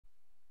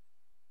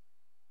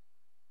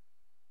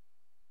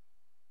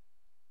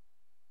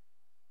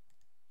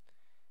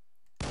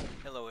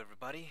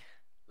everybody,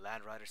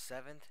 Landrider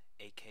 7th,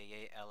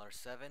 aka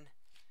LR7,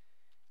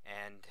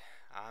 and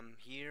I'm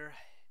here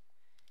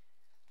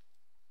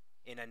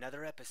in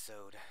another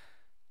episode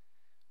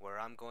where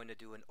I'm going to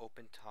do an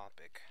open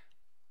topic.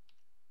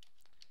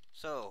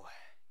 So,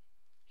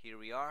 here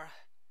we are,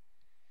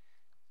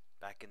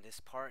 back in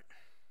this part,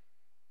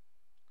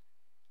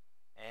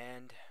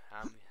 and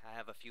I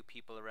have a few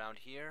people around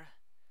here.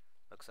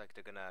 Looks like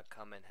they're gonna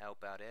come and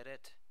help out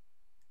edit.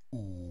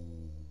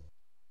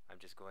 I'm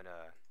just going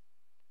to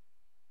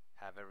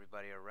have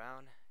everybody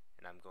around,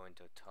 and I'm going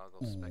to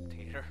toggle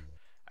spectator.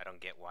 I don't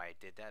get why I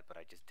did that, but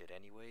I just did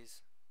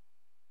anyways.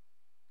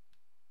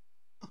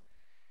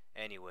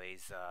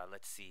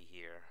 Let's see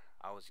here.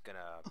 I was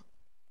gonna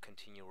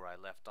continue where I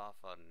left off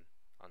on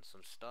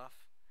some stuff.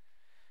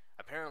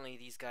 Apparently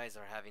these guys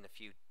are having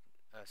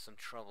some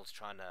troubles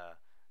trying to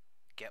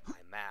get my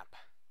map,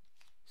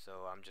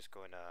 so I'm just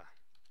going to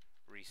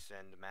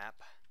resend map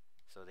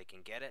so they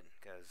can get it,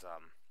 because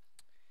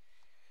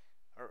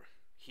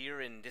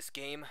here in this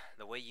game,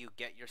 the way you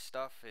get your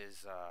stuff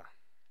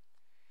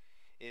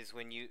is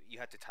when you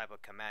have to type a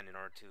command in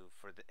order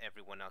for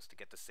everyone else to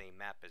get the same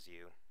map as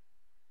you.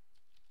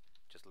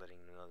 Just letting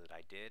you know that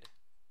I did.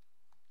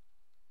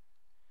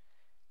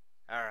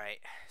 Alright,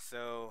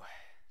 so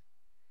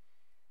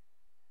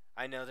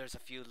I know there's a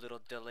few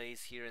little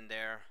delays here and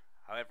there.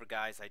 However,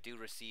 guys, I do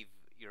receive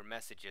your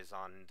messages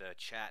on the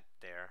chat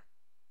there.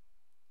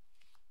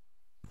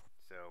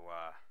 So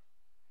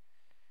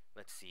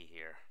let's see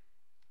here.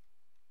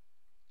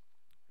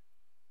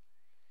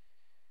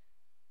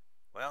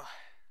 Well,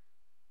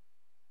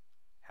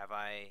 have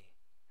I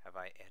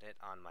edit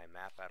on my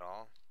map at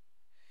all?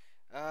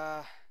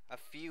 A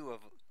few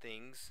of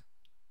things.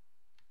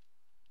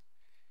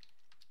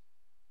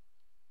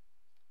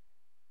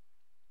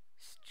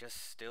 It's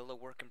just still a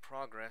work in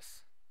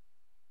progress.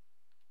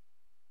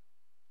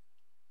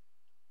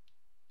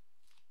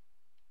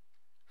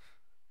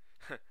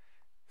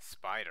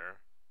 Spider.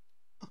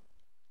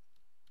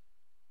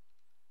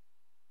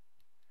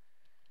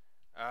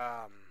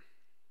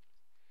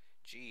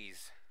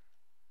 Geez.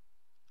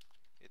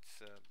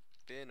 It's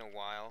been a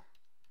while.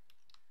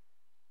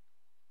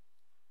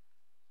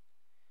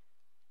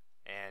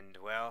 And,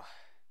 well,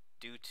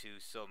 due to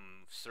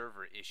some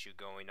server issue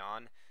going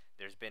on,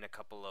 there's been a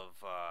couple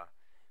of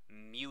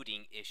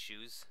muting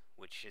issues,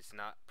 which is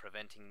not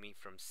preventing me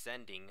from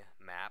sending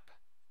map.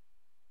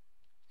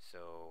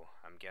 So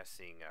I'm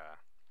guessing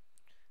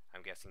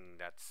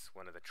that's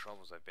one of the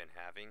troubles I've been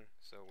having.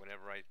 So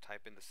whenever I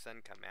type in the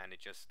send command, it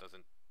just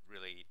doesn't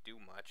really do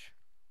much.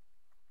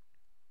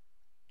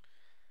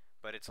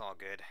 But it's all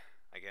good.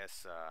 I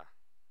guess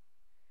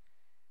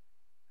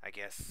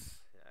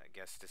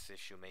this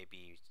issue may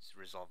be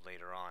resolved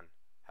later on.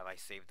 Have I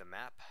saved the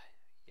map?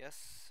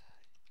 Yes,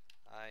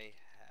 I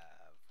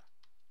have.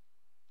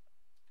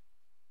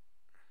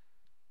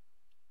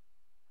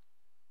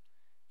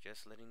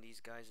 Just letting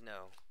these guys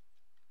know.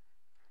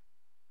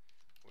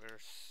 We're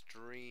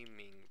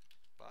streaming,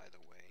 by the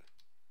way.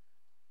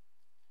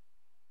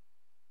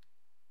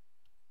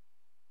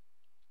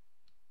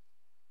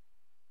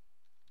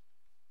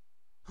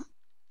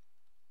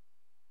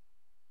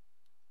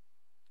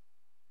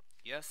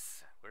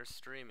 Yes, we're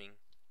streaming.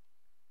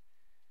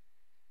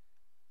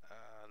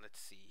 Let's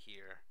see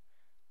here.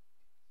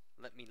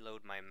 Let me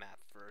load my map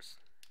first.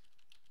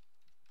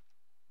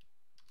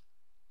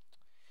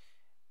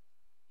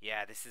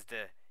 Yeah,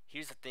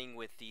 here's the thing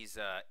with these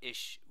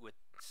with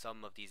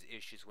some of these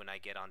issues when I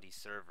get on these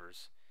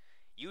servers.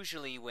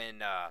 Usually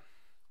when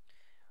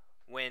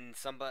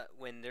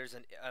there's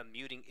a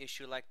muting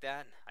issue like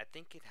that, I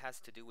think it has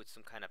to do with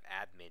some kind of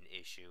admin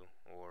issue,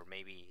 or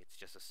maybe it's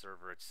just a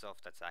server itself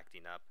that's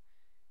acting up.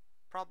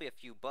 Probably a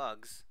few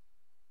bugs,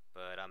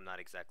 but I'm not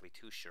exactly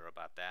too sure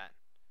about that.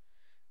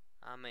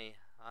 I may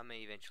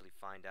eventually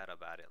find out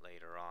about it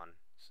later on.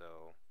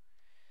 So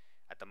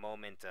at the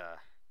moment,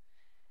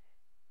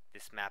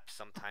 this map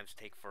sometimes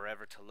take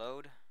forever to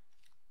load.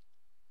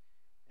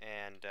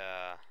 And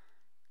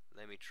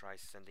let me try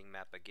sending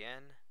map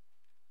again.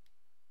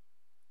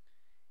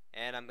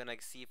 And I'm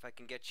gonna see if I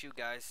can get you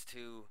guys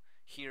to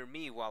hear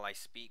me while I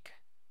speak.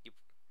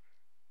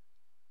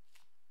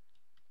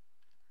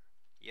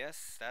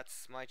 Yes,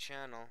 that's my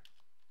channel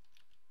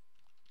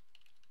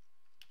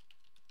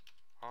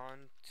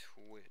on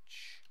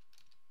Twitch.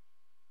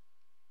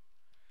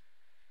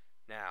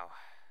 Now,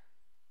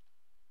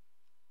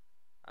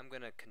 I'm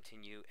gonna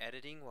continue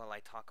editing while I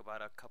talk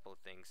about a couple of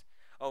things.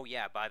 Oh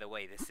yeah, by the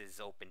way, this is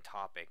open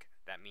topic.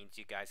 That means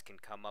you guys can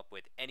come up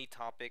with any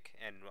topic,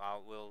 and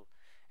we'll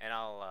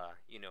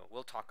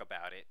talk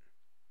about it.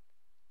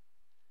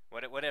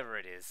 Whatever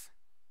it is.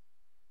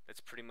 That's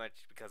pretty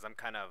much because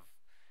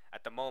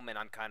at the moment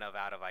I'm kind of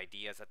out of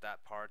ideas at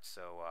that part.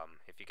 So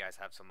if you guys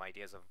have some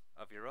ideas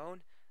of your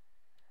own,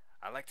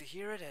 I'd like to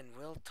hear it, and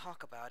we'll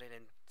talk about it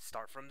and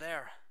start from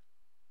there.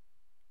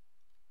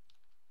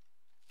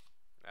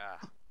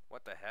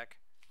 What the heck?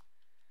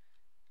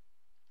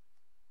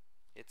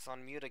 It's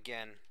on mute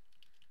again.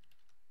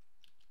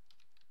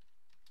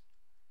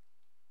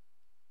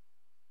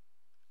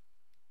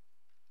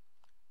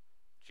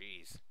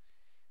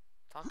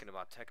 Talking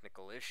about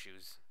technical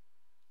issues.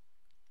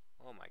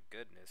 Oh my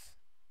goodness.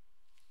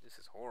 This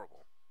is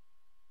horrible.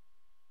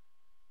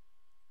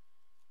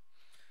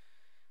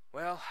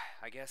 Well,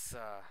 I guess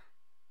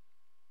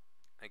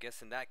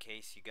in that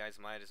case you guys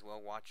might as well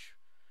watch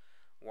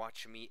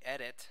me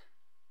edit.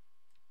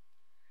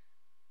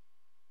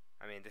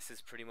 I mean, this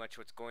is pretty much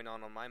what's going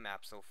on my map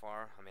so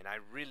far. I mean, I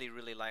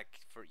really like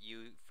for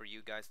you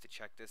guys to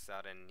check this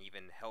out and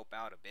even help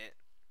out a bit.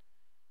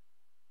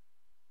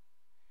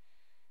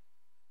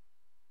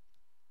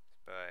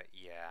 But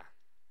yeah.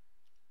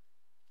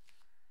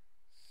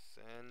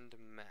 Send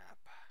map.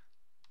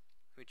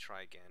 Let me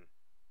try again.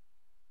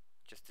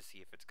 Just to see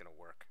if it's gonna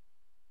work.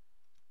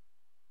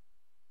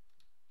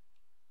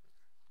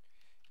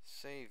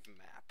 Save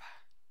map.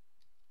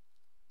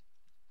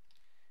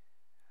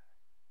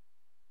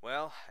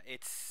 Well,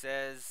 it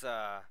says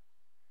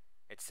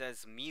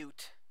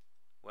mute.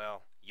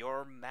 Well,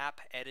 your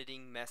map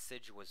editing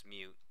message was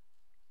mute.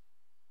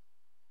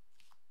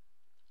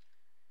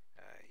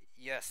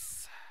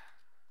 Yes.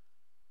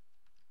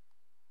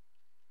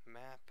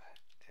 Map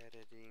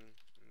editing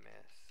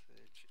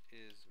message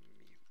is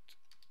mute.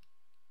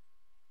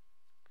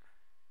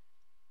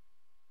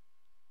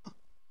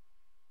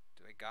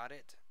 Do I got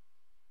it?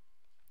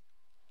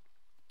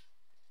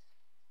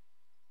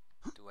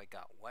 Do I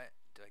got what?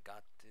 Do I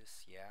got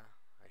this? Yeah,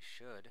 I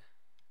should.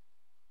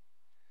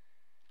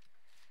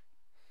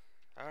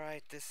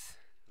 Alright, this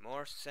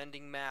more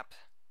sending map.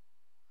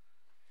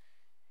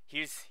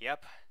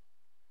 Yep.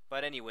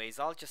 But anyways,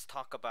 I'll just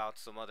talk about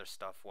some other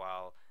stuff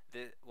while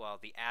the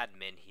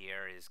admin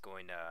here is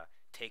going to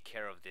take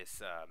care of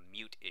this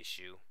mute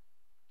issue.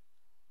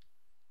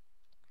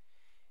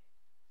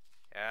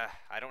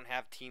 I don't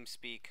have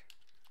TeamSpeak.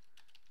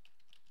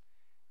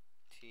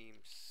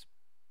 TeamSpeak.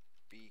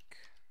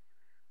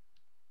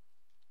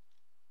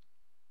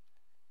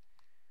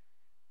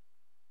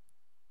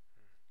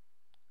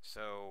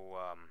 So,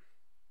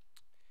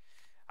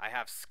 I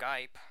have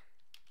Skype.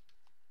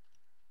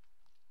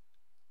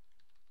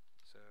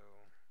 So,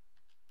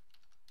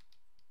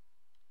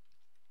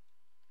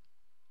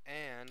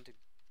 and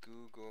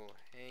Google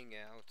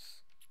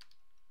Hangouts.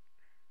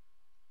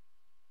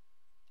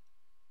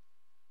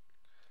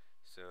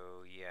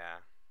 So, yeah.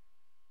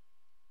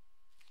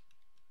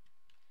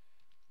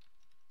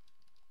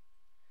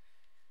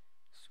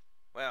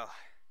 Well,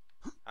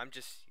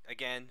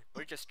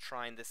 we're just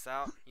trying this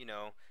out, you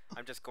know.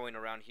 I'm just going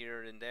around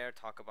here and there,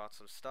 talk about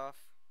some stuff.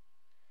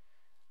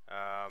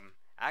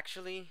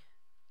 Actually,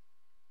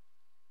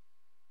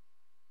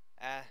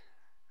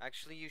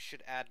 you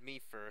should add me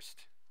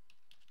first.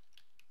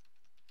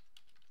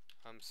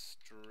 I'm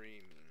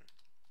streaming.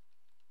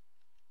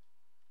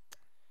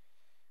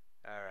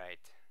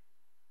 Alright.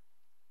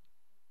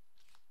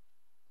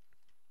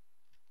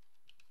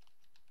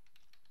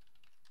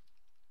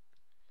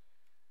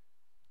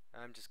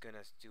 I'm just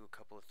gonna do a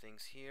couple of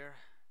things here.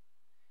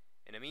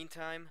 In the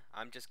meantime,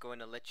 I'm just going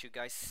to let you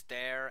guys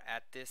stare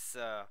at this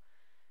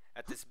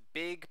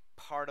big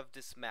part of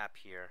this map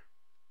here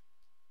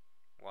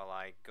while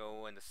I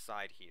go on the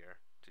side here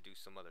to do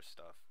some other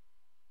stuff.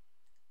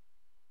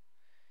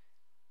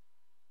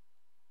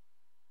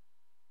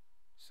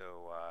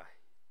 So,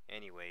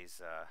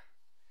 anyways,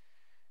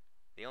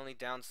 the only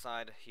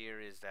downside here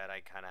is that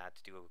I kind of had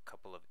to deal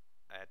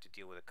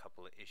with a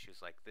couple of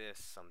issues like this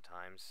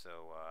sometimes.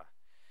 So,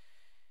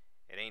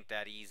 it ain't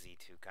that easy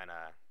to kind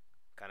of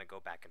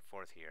go back and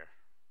forth here.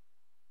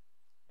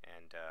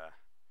 And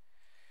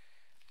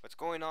what's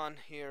going on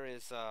here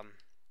is the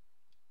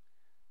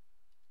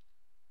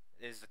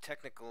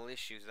technical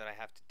issues that I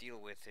have to deal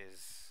with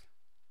is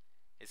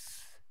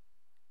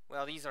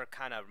well, these are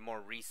kind of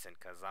more recent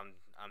because I'm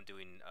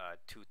doing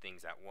two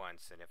things at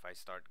once, and if I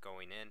start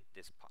going in,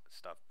 this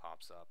stuff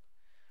pops up.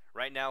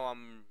 Right now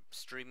I'm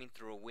streaming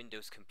through a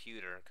Windows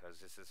computer because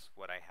this is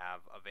what I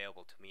have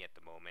available to me at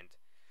the moment.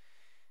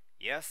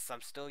 Yes,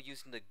 I'm still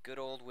using the good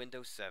old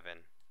Windows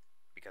 7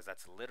 because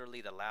that's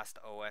literally the last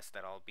OS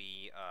that I'll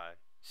be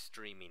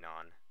streaming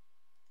on.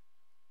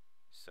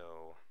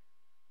 So,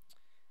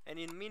 and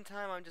in the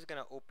meantime, I'm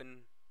gonna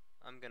open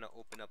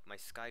up my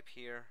Skype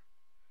here.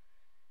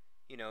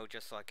 You know,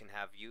 just so I can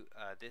have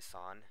this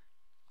on.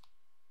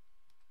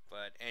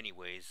 But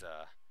anyways,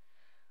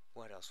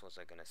 what else was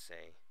I gonna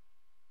say?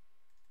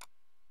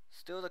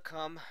 Still to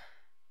come.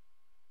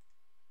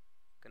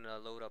 Gonna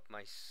load up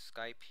my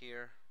Skype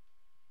here.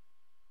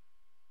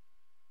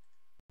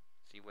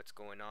 See what's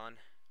going on,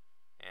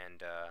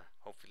 and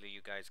hopefully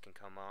you guys can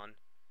come on.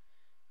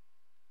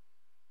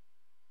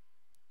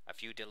 A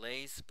few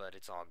delays, but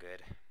it's all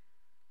good.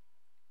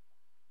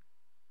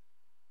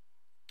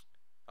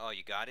 Oh,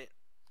 you got it?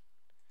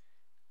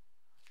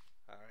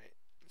 Alright,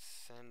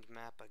 send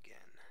map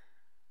again.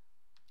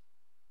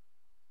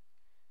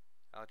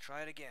 I'll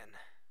try it again.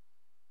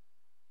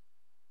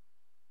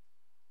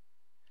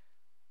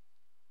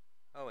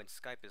 Oh, and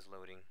Skype is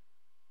loading.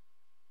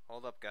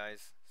 Hold up,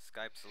 guys.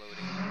 Skype's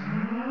loading.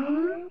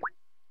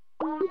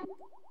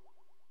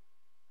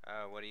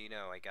 What do you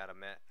know? I got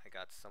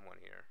someone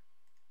here.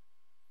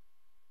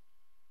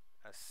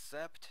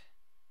 Accept.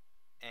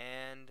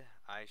 and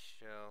I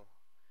shall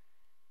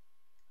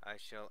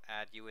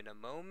add you in a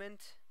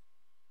moment.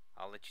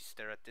 I'll let you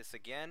stare at this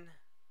again,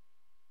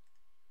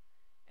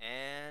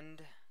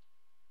 and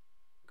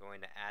I'm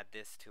going to add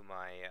this to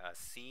my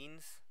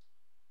scenes.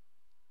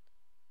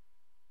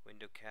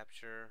 Window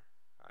capture.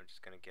 I'm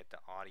just going to get the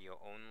audio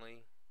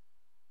only.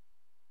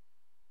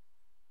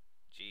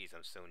 Jeez,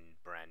 I'm so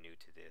brand new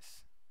to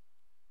this.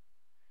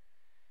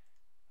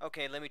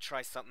 Okay, let me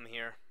try something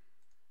here.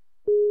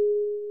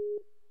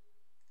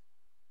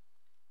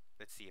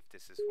 Let's see if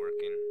this is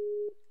working.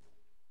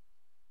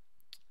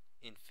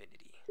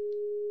 Infinity.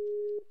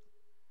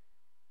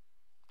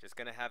 Just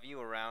gonna have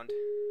you around.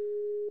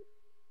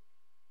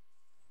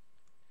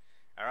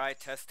 Alright,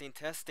 testing,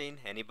 testing.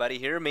 Anybody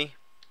hear me?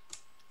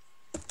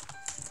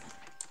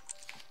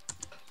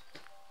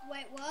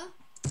 Wait, what?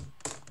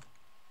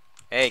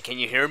 Hey, can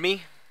you hear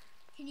me?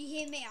 Can you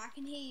hear me? I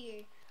can hear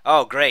you.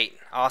 Oh, great.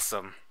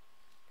 Awesome.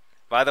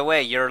 By the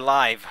way, you're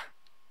live.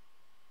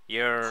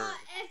 You're... Oh,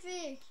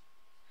 epic!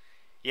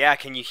 Yeah,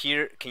 can you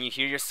hear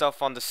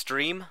yourself on the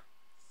stream?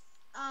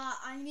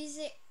 I'm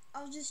using...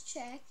 I'll just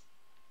check.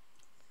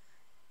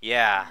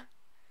 Yeah.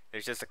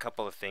 There's just a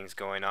couple of things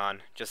going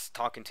on. Just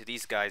talking to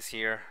these guys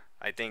here.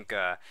 I think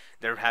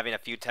they're having a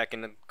few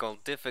technical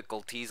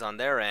difficulties on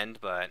their end,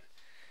 but...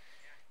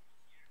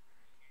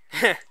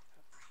 I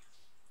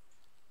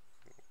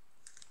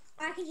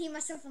can hear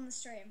myself on the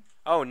stream.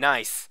 Oh,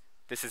 nice.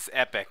 This is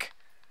epic.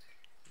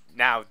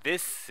 Now,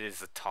 this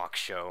is a talk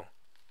show.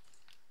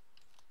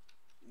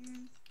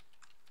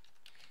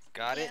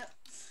 Got it?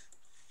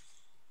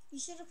 You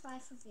should apply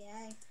for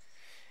VA.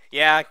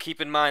 Yeah, keep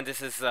in mind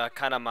this is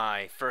kind of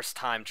my first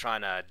time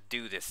trying to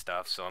do this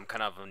stuff, so I'm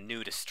kind of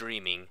new to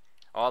streaming.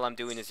 All I'm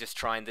doing is just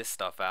trying this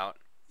stuff out.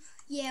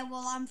 Yeah,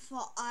 well,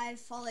 I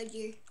followed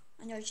you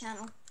on your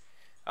channel.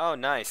 Oh,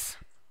 nice.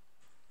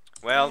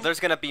 Well, Yeah. there's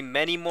gonna be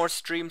many more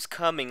streams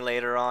coming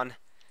later on.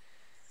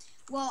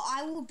 Well,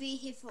 I will be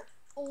here for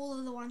all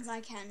of the ones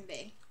I can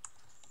be.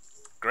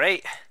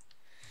 Great.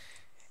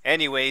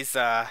 Anyways,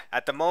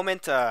 at the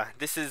moment,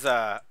 this is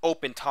a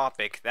open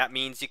topic. That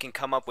means you can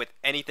come up with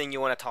anything you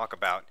want to talk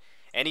about.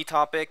 Any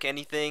topic,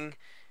 anything.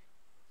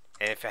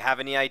 If you have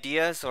any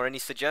ideas or any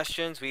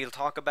suggestions, we'll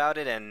talk about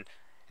it, and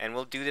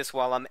we'll do this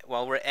while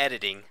we're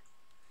editing.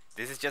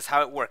 This is just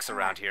how it works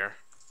around here.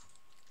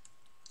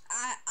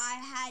 I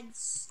had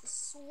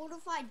sort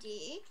of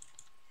idea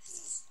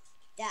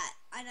that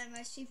I know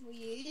most people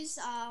use.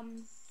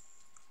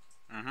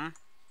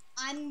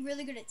 I'm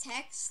really good at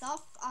tech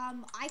stuff.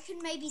 I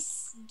can maybe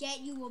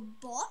get you a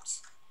bot,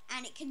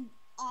 and it can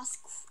ask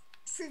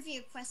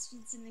trivia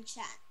questions in the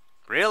chat.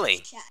 Really?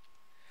 Chat.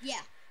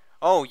 Yeah.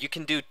 Oh, you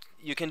can do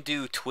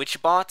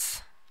Twitch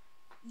bots?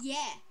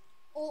 Yeah.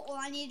 All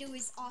I need to do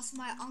is ask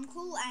my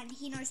uncle, and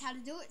he knows how to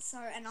do it.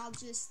 And I'll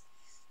just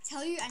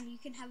tell you, and you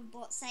can have a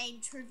bot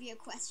saying trivia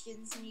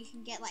questions, and you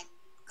can get like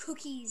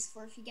cookies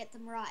for if you get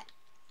them right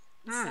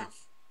and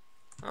stuff.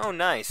 Oh,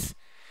 nice.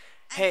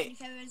 And Hey, if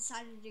you ever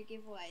decided to do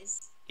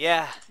giveaways.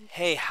 yeah.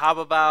 Hey, how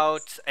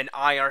about an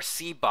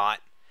IRC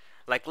bot?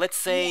 Like, let's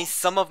say Yes.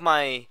 some of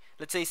my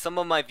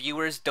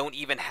viewers don't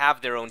even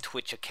have their own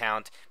Twitch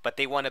account, but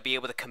they want to be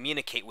able to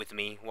communicate with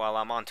me while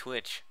I'm on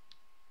Twitch.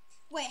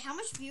 Wait, how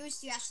much viewers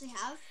do you actually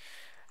have?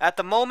 At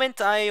the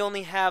moment, I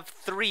only have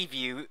three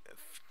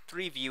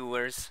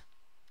viewers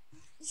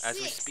as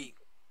we 6. speak.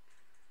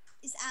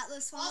 Is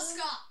Atlas one of them?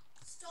 Oscar,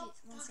 stop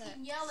One sec.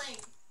 fucking yelling.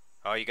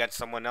 Oh, you got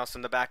someone else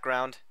in the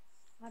background?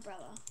 My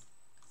brother.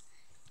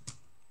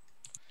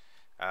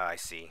 I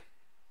see.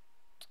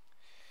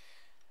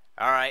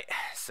 Alright,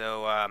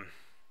 so,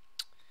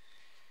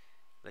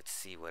 let's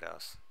see what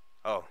else.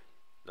 Oh,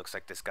 looks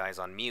like this guy's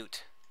on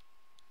mute.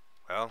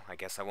 Well, I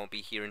guess I won't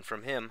be hearing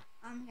from him.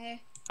 I'm here.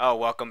 Oh,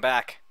 welcome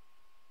back.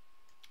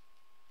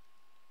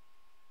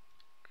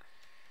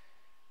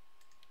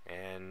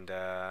 And,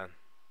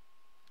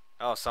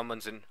 oh,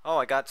 someone's in... Oh,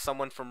 I got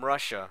someone from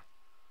Russia.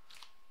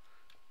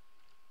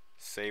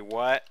 Say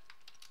what?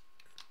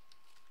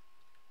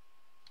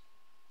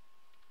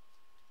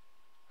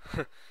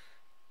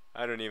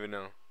 I don't even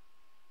know.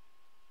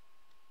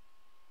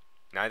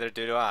 Neither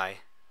did I.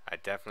 I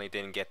definitely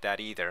didn't get that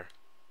either.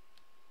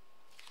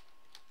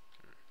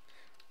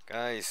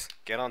 Guys,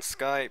 get on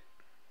Skype.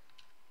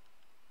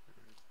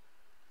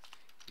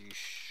 You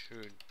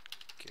should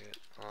get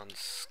on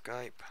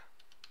Skype.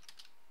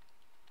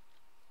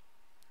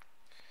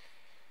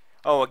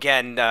 Oh,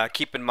 again,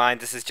 keep in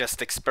mind this is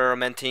just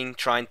experimenting,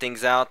 trying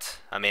things out.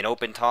 I mean,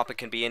 open topic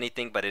can be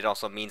anything, but it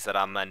also means that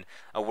I'm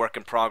a work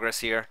in progress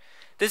here.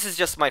 This is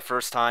just my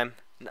first time.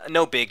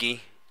 No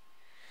biggie.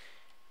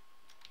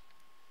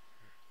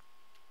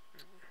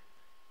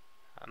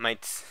 I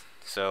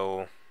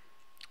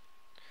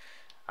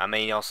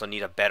may also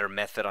need a better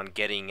method on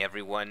getting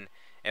everyone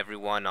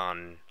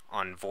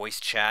on voice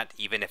chat,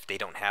 even if they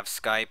don't have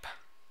Skype.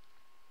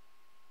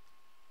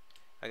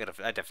 I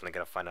definitely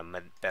gotta find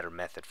a better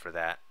method for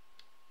that.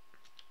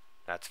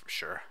 That's for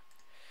sure.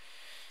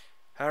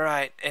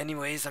 Alright,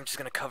 anyways, I'm just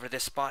gonna cover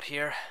this spot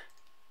here.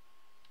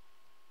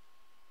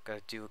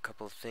 Gotta do a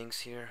couple of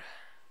things here.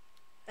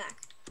 back.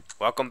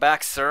 Welcome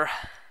back, sir.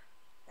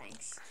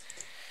 Thanks.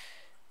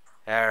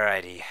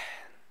 Alrighty.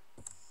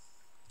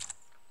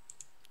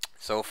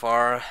 So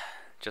far,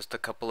 just a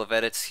couple of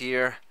edits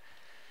here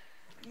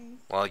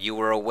while you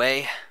were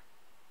away.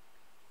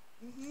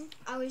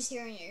 I was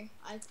hearing you.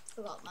 I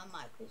forgot my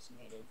mic was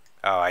muted.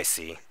 Oh, I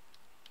see.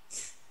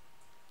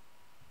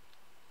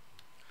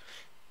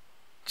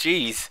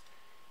 Jeez,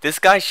 this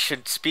guy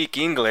should speak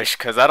English,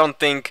 cause I don't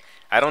think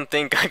I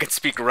can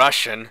speak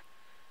Russian.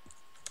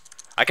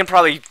 I can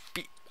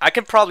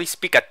probably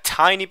speak a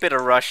tiny bit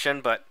of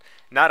Russian, but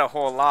not a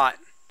whole lot.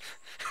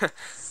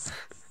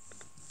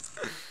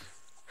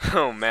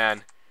 Oh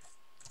man.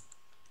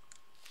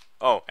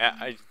 Oh,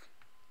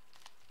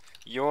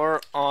 you're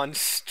on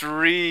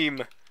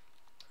stream.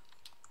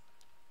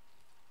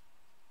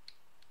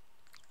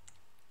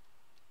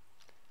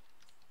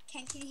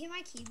 Can you hear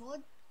my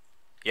keyboard?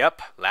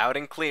 Yep, loud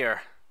and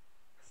clear.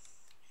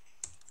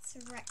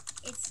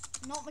 It's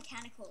not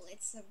mechanical.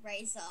 It's a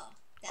Razer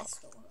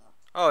desktop.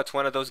 Oh, it's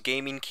one of those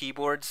gaming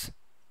keyboards?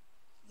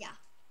 Yeah.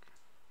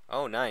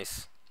 Oh,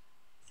 nice.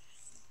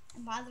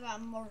 And by the way,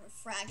 I'm more of a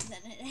frag than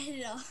an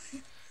editor.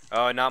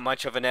 Oh, not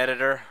much of an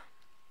editor?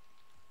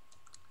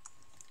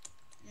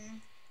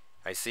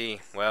 I see.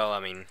 Well, I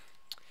mean,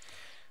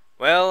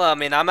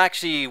 I'm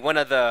actually one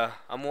of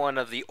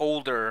the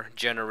older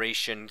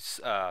generation's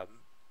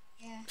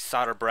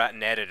Solder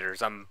Bratton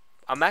editors. I'm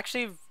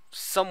actually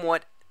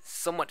somewhat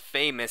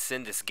famous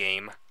in this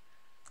game.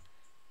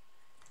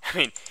 I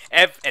mean,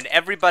 and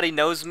everybody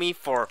knows me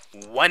for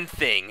one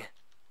thing.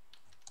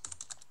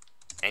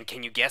 And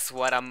can you guess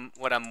what I'm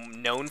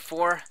known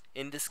for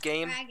in this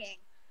game? Fragging.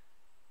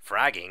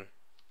 Fragging?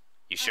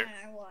 You sure?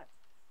 I don't know what.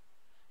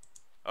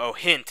 Oh,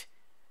 hint.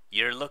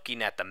 You're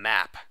looking at the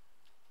map.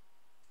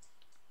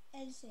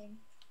 Editing.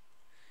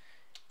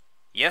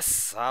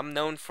 Yes, I'm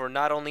known for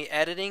not only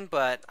editing,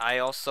 but I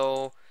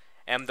also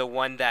am the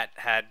one that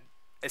had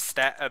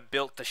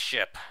built the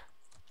ship.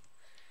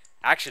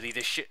 Actually,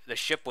 the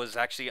ship was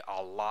actually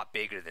a lot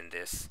bigger than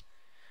this.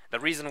 The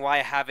reason why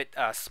I have it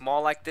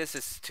small like this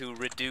is to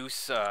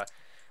reduce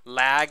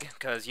lag,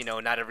 because, you know,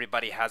 not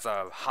everybody has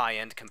a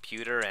high-end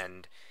computer,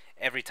 and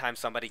every time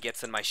somebody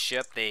gets in my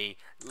ship, they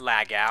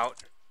lag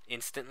out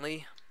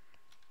instantly.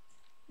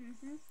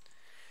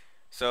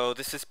 So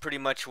this is pretty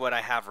much what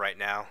I have right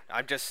now.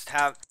 I'm just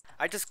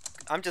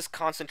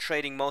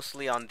concentrating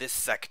mostly on this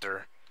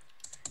sector,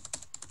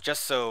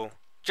 just to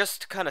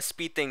kind of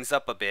speed things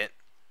up a bit.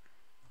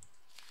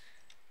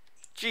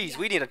 Jeez,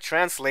 we need a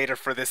translator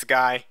for this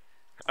guy.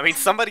 I mean,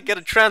 somebody get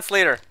a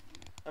translator.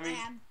 I mean,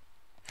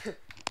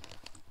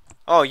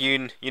 oh,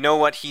 you know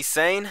what he's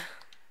saying?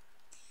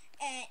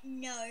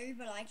 No,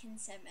 but I can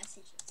send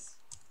messages.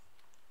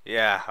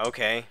 Yeah,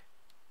 okay.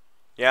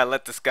 Yeah,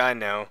 let this guy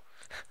know.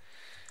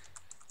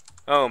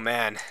 Oh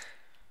man.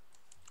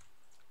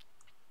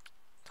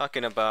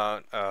 Talking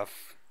about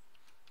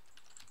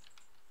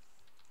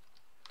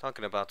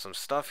some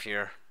stuff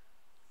here.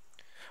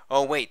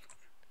 Oh wait.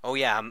 Oh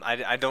yeah,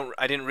 I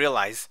didn't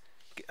realize.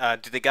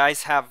 Do the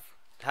guys have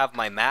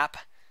my map,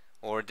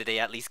 or did they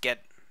at least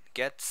get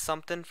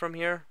something from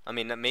here? I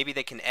mean, maybe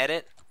they can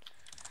edit.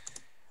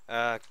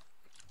 Yeah,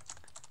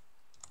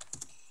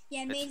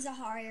 me and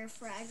Zahari are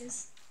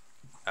fraggers.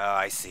 Oh,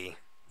 I see.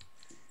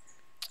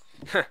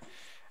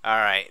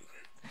 Alright.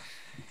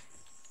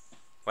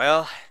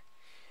 Well,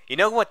 you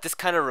know what this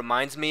kind of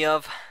reminds me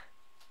of?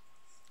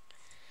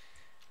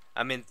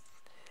 I mean...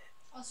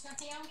 Oh,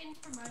 Scrappy, I'm getting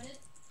promoted.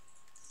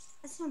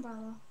 That's my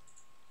brother.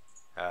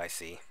 Oh, I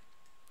see.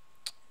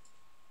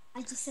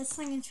 I just said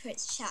something in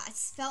Twitch chat. I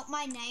spelt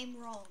my name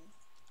wrong.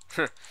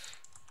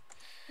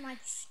 My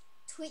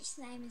Twitch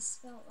name is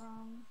spelt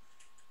wrong.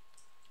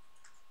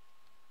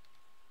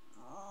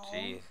 Oh.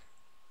 Jeez.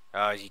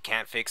 You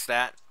can't fix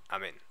that? I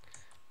mean...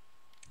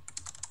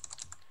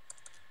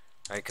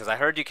 Because I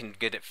heard you can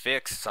get it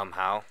fixed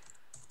somehow.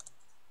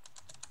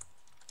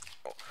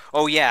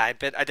 Oh yeah, I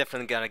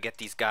definitely gotta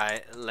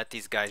let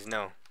these guys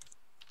know.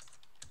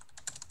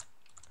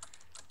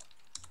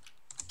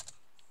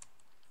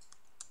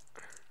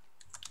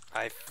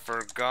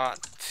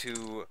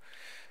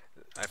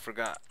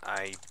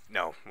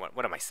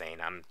 What am I saying?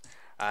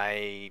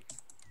 I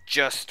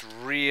just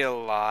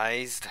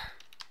realized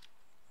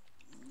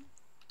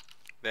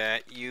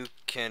that you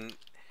can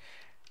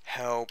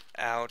help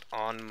out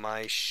on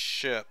my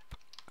ship.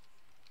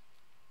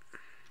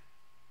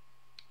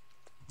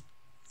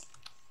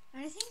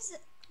 I think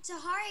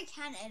Zahari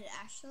can edit,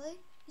 actually.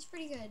 He's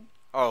pretty good.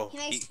 Oh, he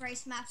makes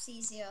race maps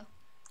easier.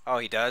 Oh,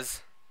 he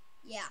does?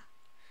 Yeah.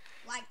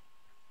 Like,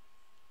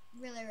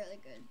 really, really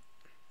good.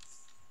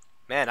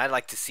 Man, I'd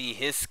like to see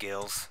his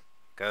skills.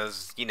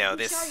 Because, you know,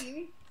 this... Show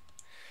you.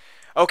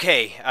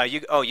 Okay,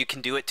 you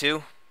can do it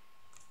too?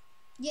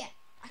 Yeah,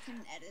 I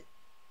can edit.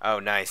 Oh,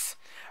 nice.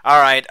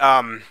 Alright,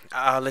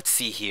 let's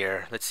see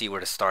here. Let's see where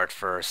to start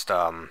first.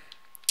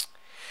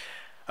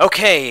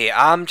 Okay,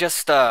 I'm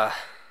just, let's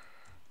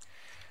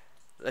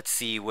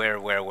see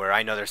where.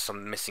 I know there's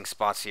some missing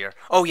spots here.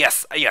 Oh,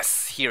 yes,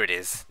 here it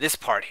is. This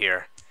part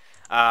here.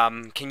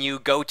 Can you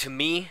go to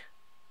me?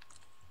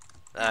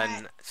 and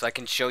Alright. so I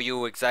can show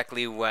you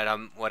exactly what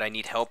I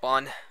need help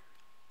on.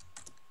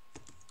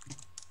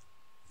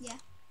 Yeah.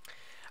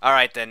 All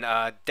right then.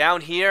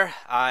 Down here,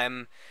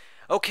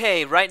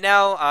 okay. Right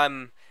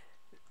now,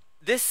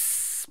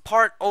 this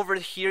part over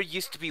here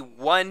used to be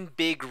one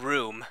big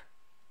room.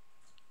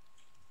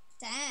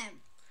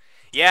 Damn.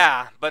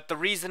 Yeah, but the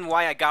reason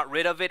why I got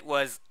rid of it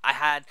was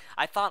at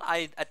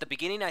the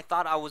beginning I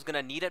thought I was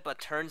gonna need it, but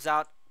turns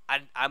out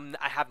I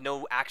have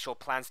no actual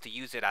plans to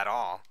use it at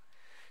all.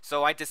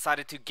 So I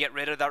decided to get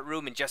rid of that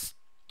room and just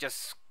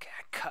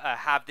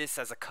have this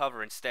as a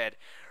cover instead.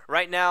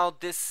 Right now,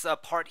 this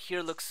part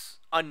here looks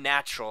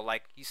unnatural.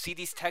 Like, you see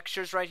these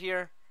textures right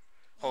here?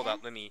 Hold Yeah.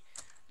 up,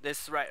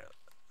 this right,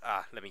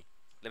 let me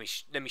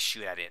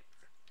shoot at it.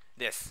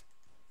 This.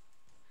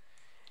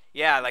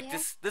 Yeah, like Yeah.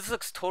 this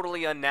looks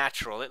totally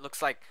unnatural. It looks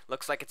like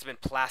it's been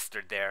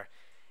plastered there.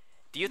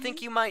 Do you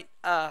think you might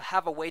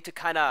have a way to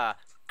kind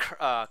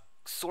of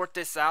sort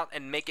this out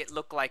and make it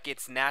look like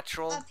it's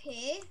natural? Up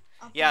here.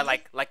 Up Yeah, here.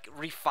 like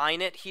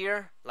refine it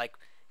here. Like,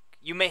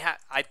 you may have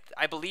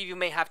I believe you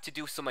may have to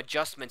do some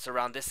adjustments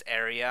around this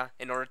area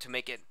in order to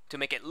make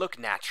it look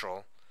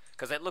natural,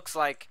 because it looks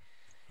like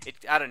it,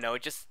 I don't know,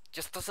 it just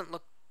doesn't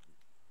look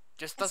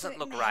I see doesn't what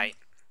look you mean. right.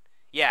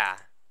 Yeah.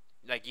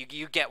 Like,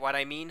 you get what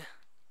I mean?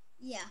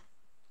 Yeah.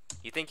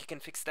 You think you can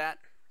fix that?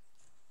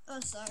 Oh,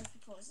 sorry for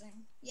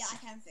pausing. Yeah, I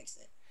can fix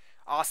it.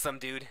 Awesome,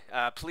 dude.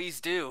 Please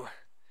do.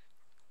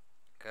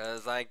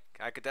 Cause I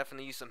could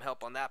definitely use some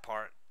help on that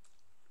part.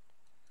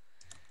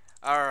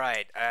 All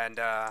right, and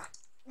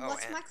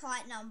What's and my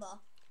client number?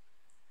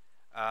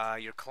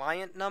 your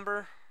client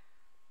number,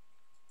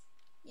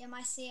 Yeah,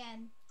 my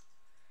CN.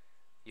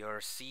 your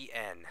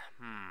CN.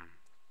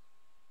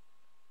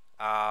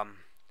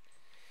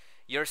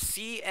 Your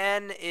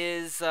CN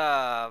is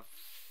 5.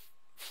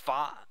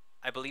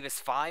 I believe it's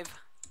 5.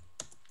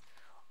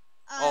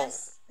 Oh.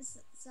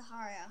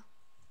 Sahara.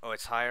 Oh,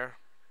 it's higher.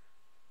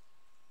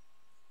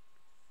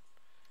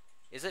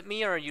 Is it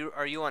me, or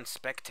are you on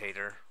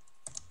spectator?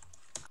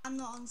 I'm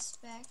not on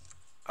spec.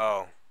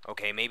 Oh,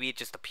 okay. Maybe it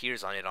just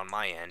appears on it on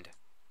my end.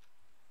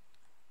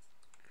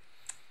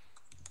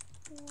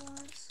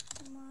 What's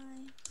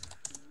my...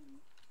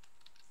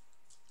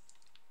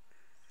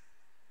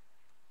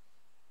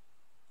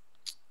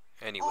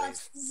 Oh,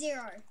 Anyways. it's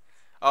 0.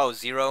 Oh,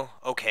 0?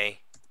 Okay.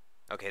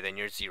 Okay, then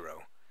you're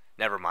 0.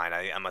 Never mind.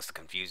 I must have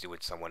confused you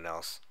with someone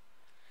else.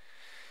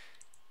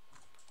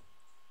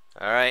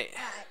 Alright.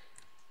 Alright.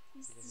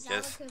 Does that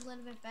Just- look a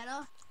little bit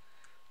better?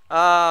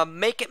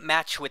 Make it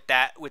match with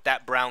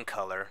that brown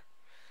color.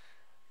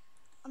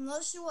 I'm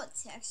not sure what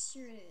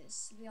texture it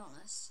is, to be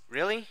honest.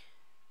 Really?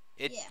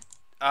 It Yeah.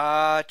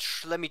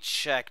 let me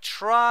check.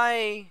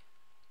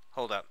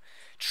 Hold up.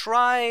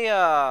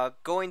 Try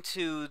going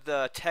to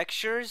the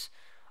textures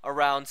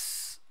around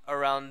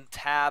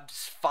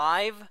tabs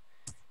 5,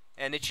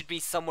 and it should be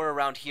somewhere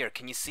around here.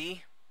 Can you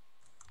see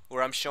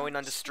where I'm showing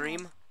on the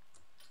stream?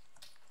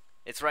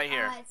 It's right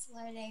here. It's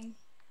loading.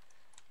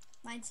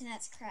 My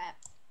internet's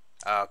crap.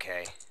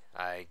 Okay.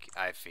 I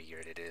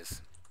figured it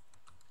is.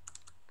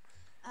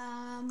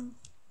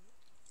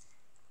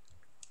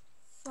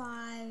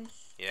 5.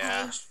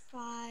 Yeah. Page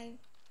 5.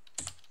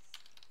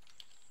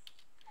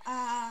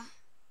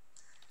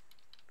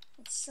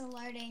 It's still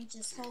loading.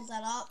 Just hold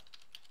that up.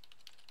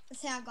 I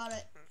think I got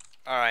it.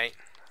 Alright.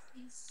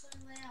 It's so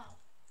loud.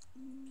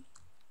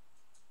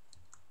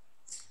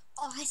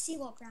 Oh, I see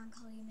what brown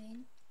color you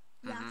mean.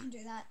 Yeah, I can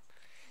do that.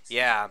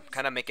 Yeah,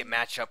 kind of make it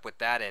match up with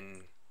that,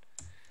 and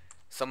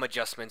some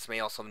adjustments may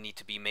also need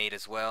to be made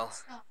as well.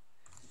 Stop.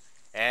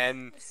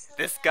 And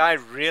this guy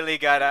really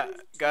gotta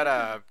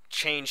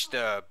change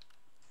this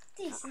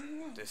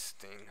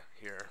thing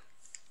here.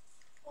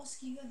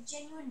 Oscar, you have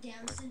genuine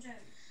Down syndrome.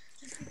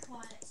 Just be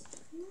quiet.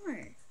 No.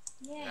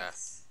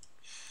 Yes.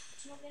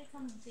 Do you want me to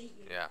come and beat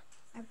you? Yeah.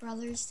 My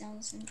brother's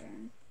Down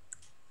syndrome.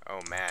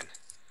 Oh man.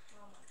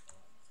 Oh my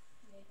god.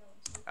 Yeah,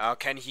 go on.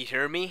 Can he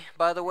hear me,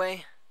 by the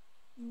way?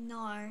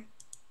 No.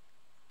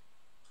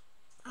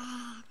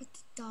 I got the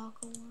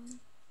darker one.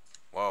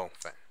 Whoa,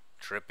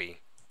 trippy.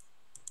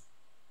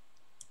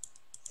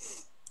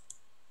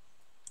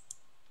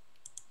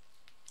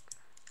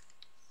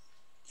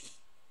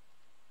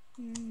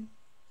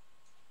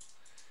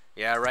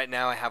 Yeah, right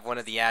now I have one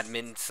of the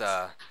admins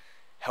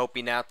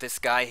helping out this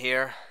guy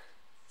here.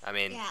 I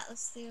mean, Yeah,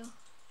 let's do.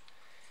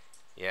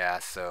 yeah,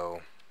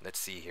 so let's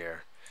see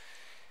here.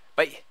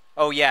 But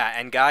oh yeah,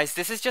 and guys,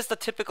 this is just a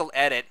typical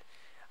edit.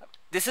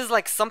 This is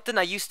like something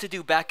I used to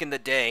do back in the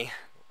day.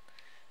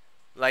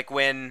 Like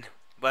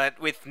but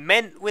with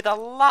a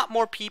lot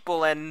more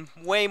people and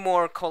way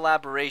more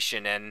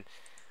collaboration, and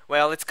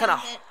well, it's kind of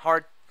Found it.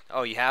 hard.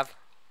 Oh, you have?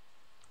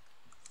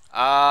 Oh,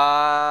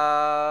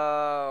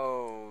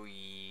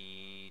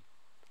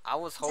 I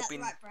was Is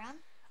hoping that the right brown?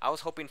 I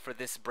was hoping for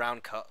this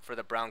for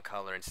the brown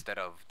color instead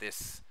of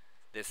this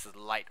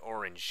light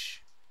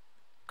orange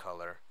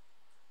color.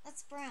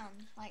 That's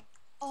brown. Like,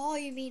 oh,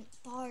 you mean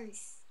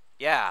both?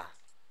 Yeah.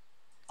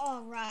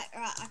 Oh, right,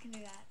 I can do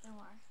that. Don't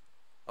worry.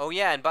 Oh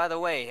yeah, and by the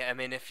way, I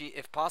mean,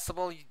 if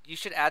possible, you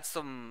should add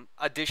some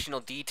additional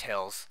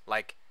details,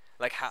 like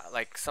how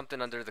like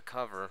something under the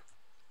cover.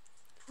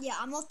 Yeah,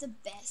 I'm not the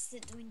best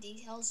at doing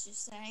details,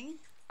 just saying.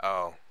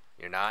 Oh,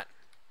 you're not?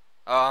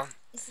 Oh,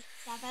 Is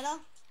that better?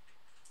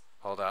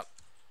 hold up.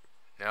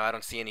 No, I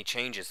don't see any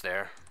changes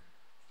there.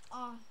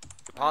 Oh,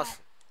 You right. pause.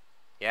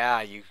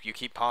 Yeah, you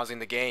keep pausing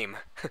the game.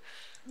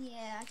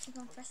 Yeah, I keep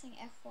on pressing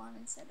F1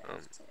 instead of Um,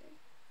 F2.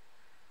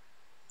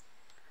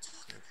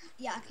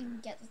 Yeah, I can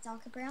get the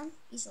darker brown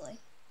easily.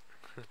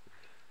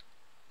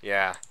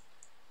 yeah.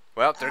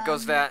 Well, there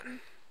goes Um, that.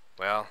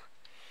 Well,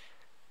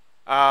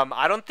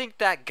 I don't think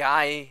that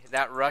guy,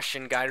 that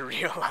Russian guy,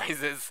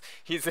 realizes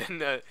he's in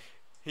the.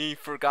 He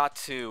forgot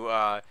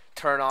to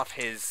turn off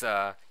his,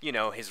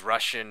 his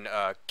Russian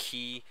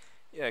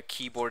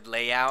keyboard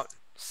layout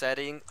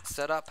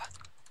setup.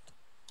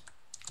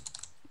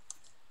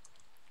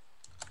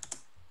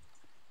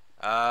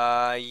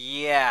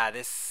 Yeah,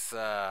 this.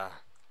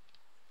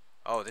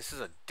 Oh, this is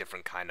a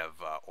different kind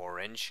of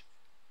orange.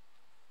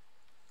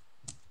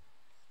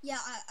 yeah,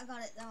 I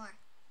got it. Don't worry.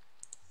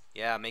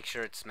 Yeah, make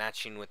sure it's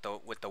matching with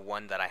the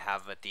one that I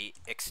have at the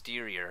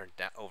exterior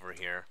that over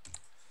here.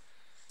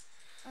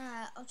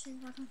 Alright, I'll check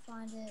if I can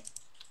find it.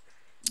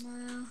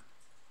 No.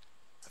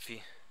 If you,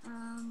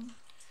 Um,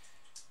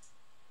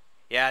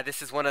 yeah,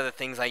 this is one of the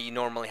things I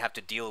normally have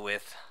to deal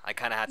with. I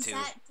kind of had is to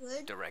that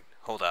good? direct.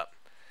 Hold up.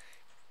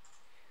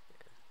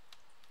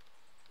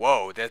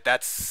 Whoa,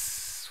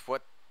 that's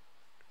what.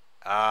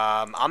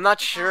 I'm not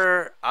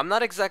sure. I'm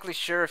not exactly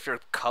sure if you're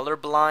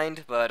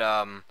colorblind, but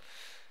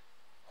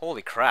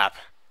holy crap,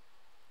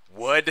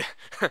 wood.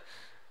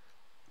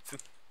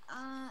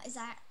 Is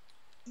that?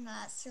 No,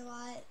 that's too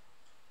light.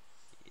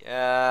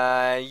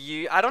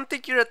 I don't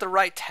think you're at the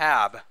right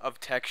tab of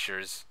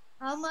textures.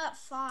 I'm at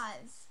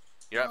 5.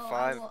 You're at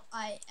 5.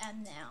 I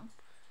am now.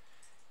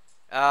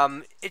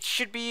 It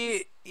should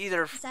be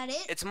either. Is that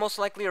it? It's most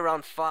likely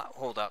around 5.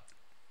 Hold up.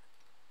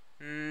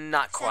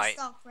 Not Is that quite.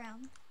 dark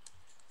brown?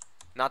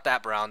 Not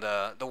that brown.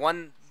 The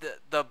one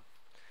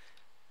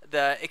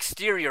the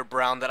exterior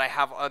brown that I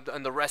have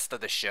on the rest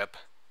of the ship.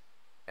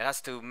 It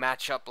has to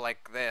match up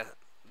like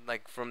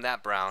from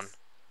that brown.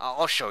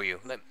 I'll show you.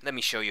 Let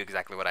me show you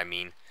exactly what I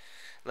mean.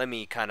 Let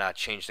me kind of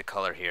change the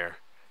color here,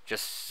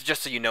 just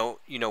so you know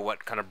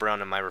what kind of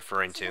brown am I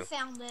referring to. I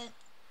found it.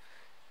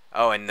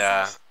 Oh, and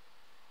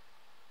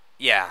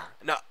yeah,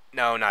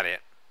 no, not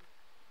it.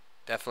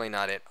 Definitely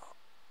not it.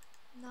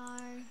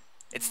 No.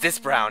 It's this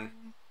brown.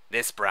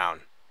 This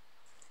brown.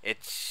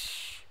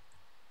 It's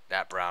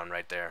that brown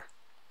right there.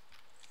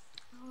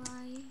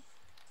 Alright.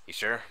 You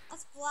sure?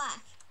 That's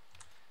black.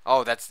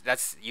 Oh,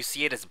 that's you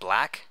see it as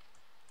black?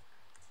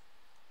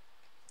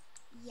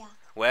 Yeah.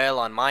 Well,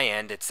 on my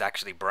end, it's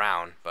actually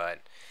brown, but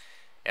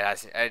it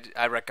has,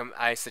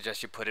 I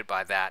suggest you put it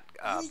by that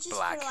You just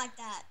black. put it like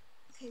that,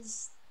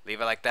 cause.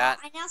 Leave it like that.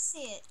 I now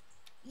see it.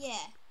 Yeah,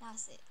 now I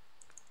see it.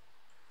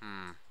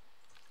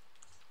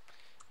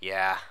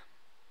 Yeah.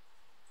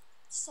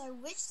 So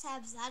which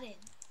tab's that in?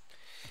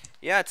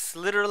 Yeah, it's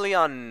literally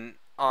on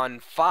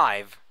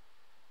 5.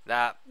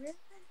 That Really?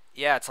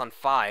 yeah, it's on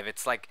 5.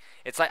 It's like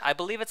I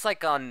believe it's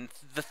like on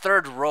the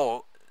third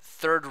row,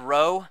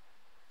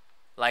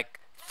 like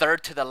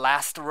third to the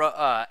last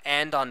row,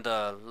 and on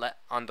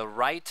the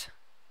right.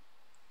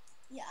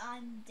 Yeah,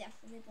 I'm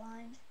definitely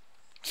blind.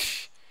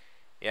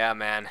 Yeah,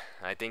 man.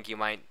 I think you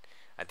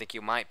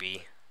might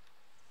be.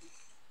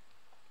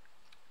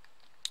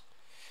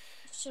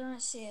 Still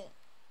don't see it.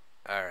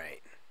 All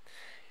right.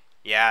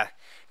 Yeah,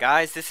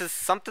 guys, this is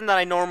something that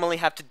I normally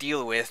have to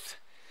deal with.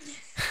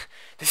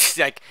 This is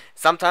like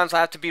sometimes I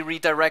have to be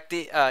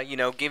redirected,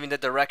 giving the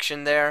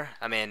direction there.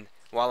 I mean,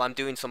 while I'm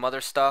doing some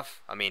other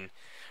stuff. I mean,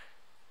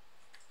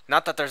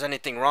 not that there's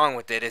anything wrong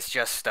with it. It's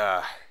just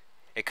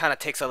it kind of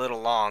takes a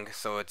little long,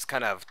 so it's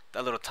kind of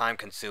a little time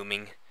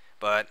consuming.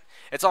 But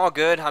it's all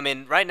good. I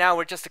mean, right now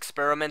we're just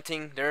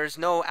experimenting. There's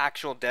no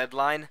actual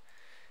deadline.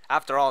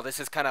 After all, this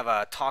is kind of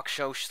a talk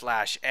show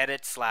 /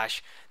 edit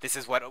 / this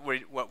is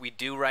what we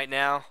do right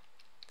now.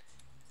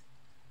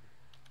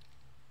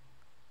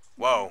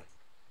 Whoa.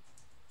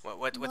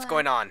 What's What?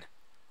 going on?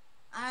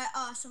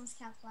 Someone's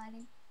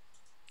calculating.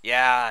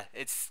 Yeah,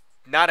 it's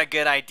not a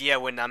good idea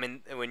when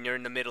you're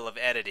in the middle of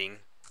editing.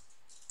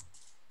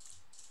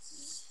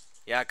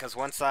 Yeah, 'cause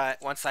once I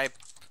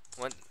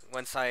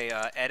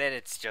edit,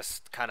 it's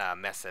just kind of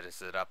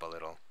messes it up a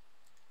little.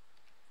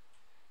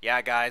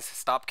 Yeah, guys,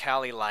 stop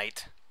Cali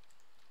Light.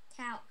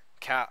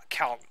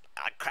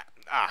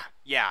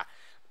 Yeah.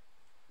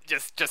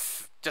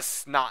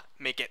 Just not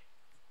make it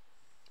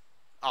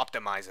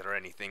optimize it or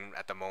anything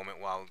at the moment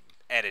while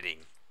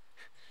editing.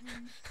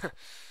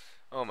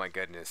 Oh my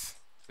goodness.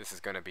 This is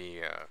gonna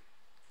be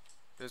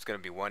there's gonna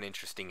be one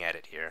interesting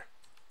edit here.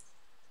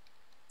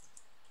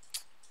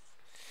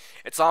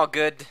 It's all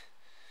good.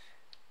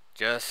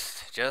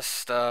 Just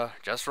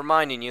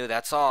reminding you,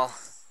 that's all.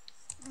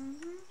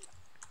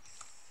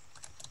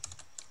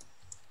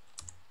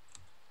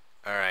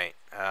 Alright,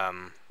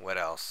 what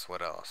else?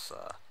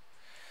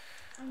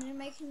 I'm gonna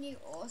make a new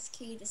auth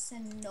key to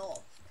send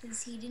North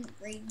because he didn't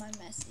read my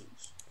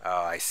message.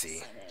 Oh, I see.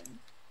 Send him.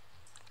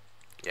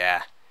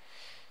 Yeah.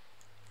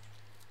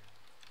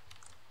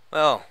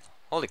 Well,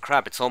 holy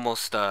crap! It's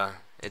almost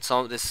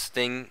this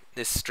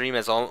stream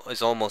is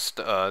almost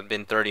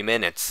been 30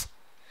 minutes.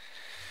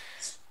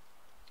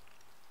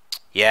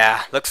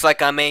 Yeah, looks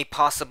like I may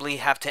possibly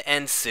have to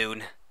end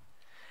soon.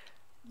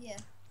 Yeah.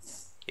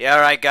 Yeah,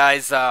 all right,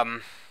 guys.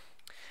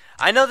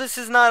 I know this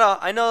is not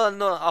a. I know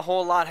a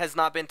whole lot has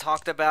not been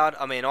talked about.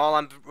 I mean, all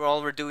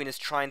we're doing is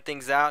trying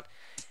things out.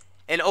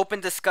 An open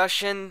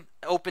discussion,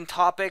 open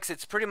topics.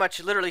 It's pretty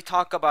much literally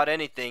talk about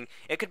anything.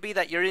 It could be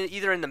that you're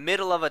either in the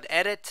middle of an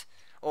edit,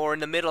 or in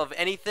the middle of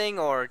anything,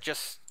 or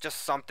just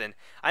something.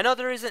 I know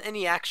there isn't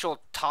any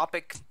actual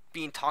topic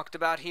being talked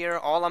about here.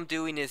 All I'm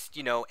doing is,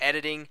 you know,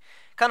 editing,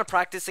 kind of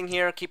practicing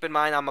here. Keep in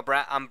mind,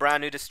 I'm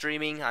brand new to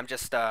streaming. I'm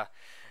just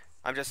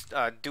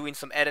doing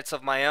some edits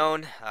of my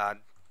own.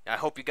 I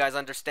hope you guys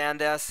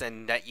understand this,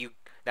 and that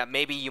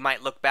maybe you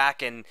might look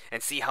back and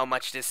see how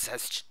much this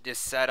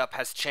setup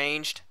has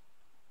changed.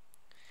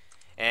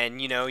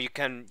 And you know, you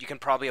can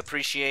probably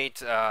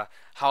appreciate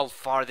how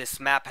far this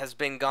map has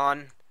been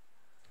gone.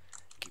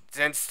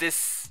 Since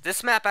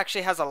this map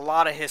actually has a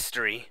lot of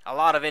history, a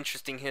lot of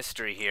interesting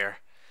history here,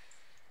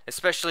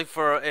 especially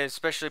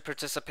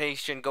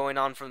participation going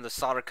on from the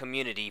Solder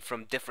community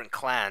from different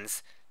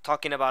clans.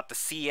 Talking about the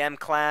CM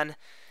clan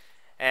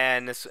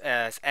and this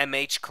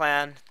MH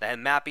clan, the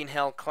Mapping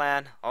Hell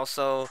clan.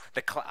 Also,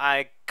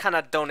 I kind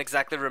of don't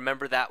exactly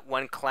remember that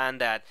one clan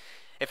that.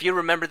 If you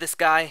remember this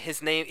guy,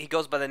 he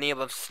goes by the name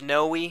of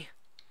Snowy.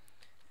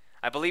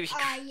 I believe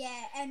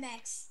Yeah,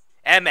 MX.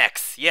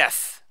 MX,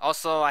 yes.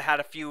 Also, I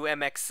had a few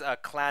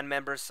MX clan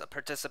members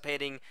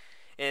participating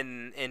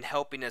in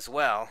helping as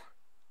well.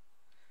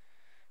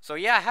 So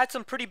yeah, I had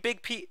some pretty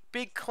big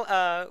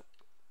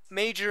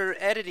major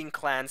editing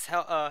clans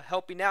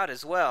helping out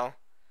as well.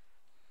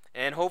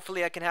 And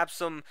hopefully I can have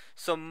some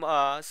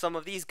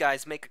of these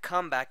guys make a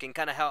comeback and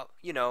kind of help,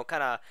 you know,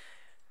 kind of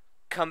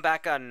come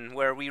back on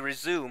where we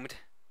resumed.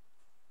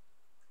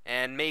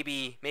 And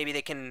maybe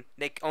they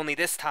only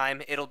this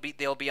time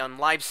they'll be on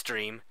live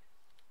stream.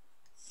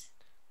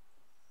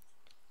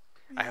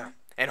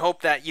 And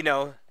hope that, you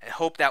know,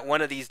 hope that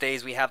one of these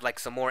days we have like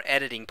some more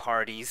editing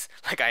parties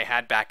like I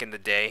had back in the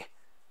day.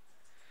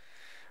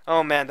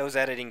 Oh man, those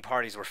editing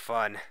parties were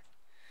fun.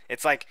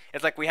 It's like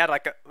we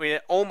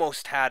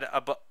almost had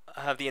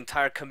the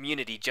entire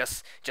community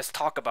just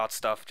talk about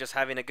stuff, just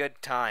having a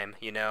good time,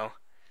 you know.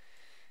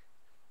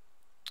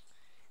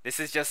 This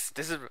is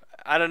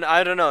I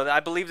don't know. I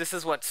believe this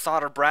is what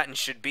Solder Bratton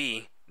should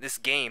be. This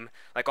game,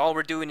 like all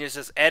we're doing is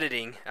just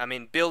editing. I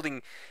mean,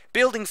 building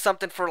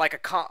something for like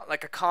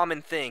a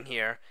common thing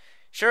here.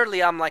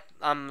 Surely I'm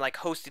like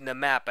hosting the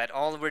map, but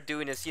all we're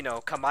doing is, you know,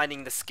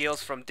 combining the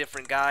skills from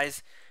different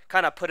guys,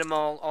 kind of put them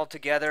all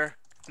together,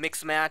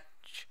 mix match,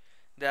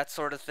 that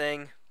sort of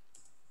thing.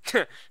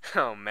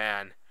 Oh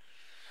man.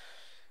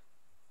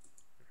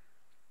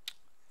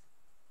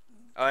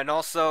 And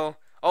also,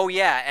 oh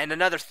yeah, and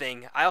another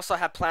thing, I also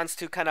have plans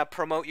to kind of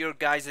promote your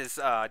guys'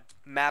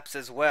 maps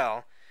as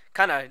well.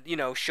 Kind of, you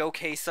know,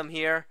 showcase them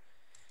here.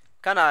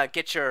 Kind of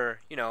get your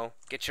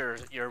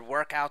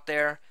work out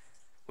there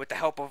with the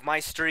help of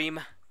my stream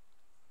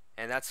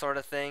and that sort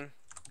of thing.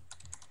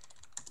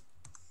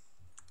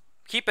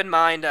 Keep in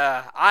mind,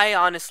 I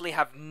honestly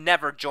have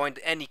never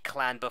joined any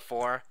clan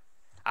before.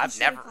 I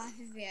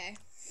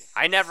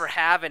never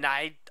have, and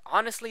I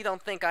honestly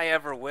don't think I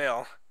ever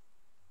will.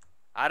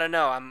 I don't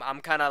know.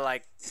 I'm kind of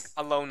like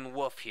a lone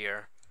wolf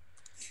here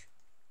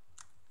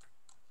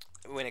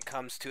when it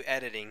comes to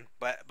editing,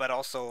 but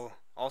also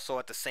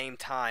at the same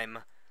time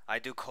I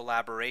do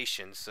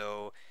collaboration.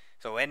 So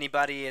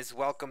anybody is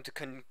welcome to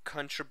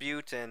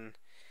contribute and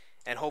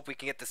hope we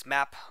can get this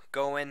map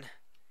going.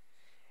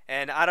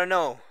 And I don't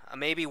know,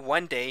 maybe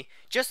one day,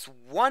 just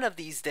one of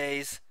these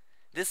days,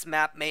 this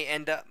map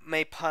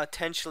may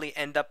potentially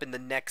end up in the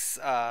next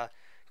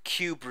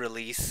Cube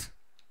release.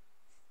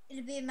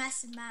 It'll be a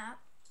massive map.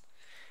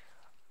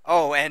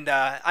 Oh, and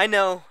I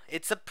know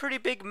it's a pretty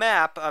big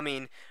map. I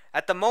mean,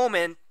 at the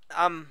moment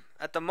I'm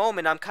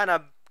kind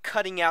of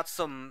cutting out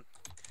some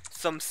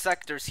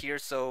sectors here,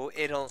 so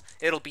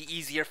it'll be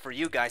easier for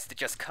you guys to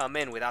just come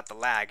in without the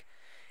lag.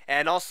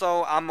 And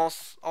also I'm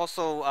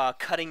also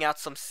cutting out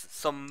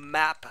some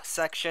map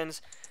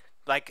sections.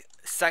 Like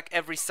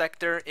every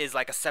sector is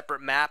like a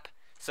separate map.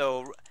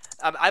 So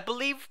I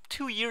believe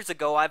 2 years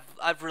ago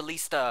I've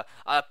released a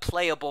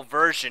playable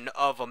version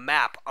of a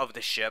map of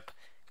the ship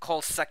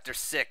called Sector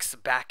 6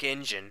 Back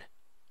Engine.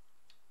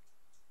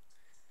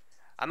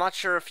 I'm not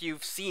sure if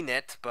you've seen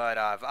it, but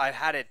I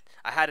had it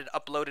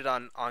uploaded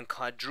on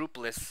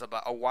Quadruplus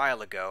about a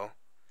while ago.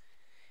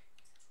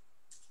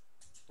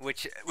 I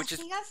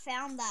think I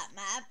found that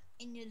map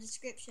in your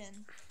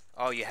description.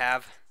 Oh, you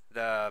have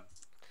the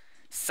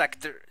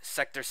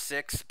Sector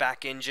 6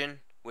 Back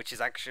Engine, which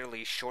is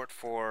actually short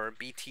for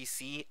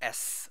BTC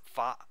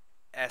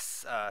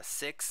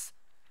S6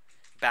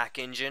 Back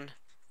Engine.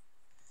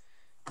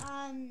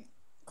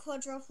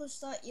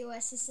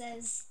 quadropolis.us, it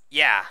says,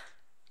 Yeah.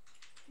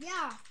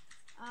 yeah,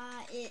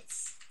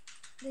 it's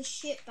the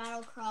ship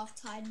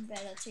Battlecraft Titan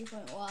Beta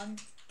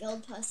 2.1,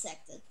 build per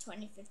sector,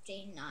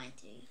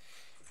 2015-90.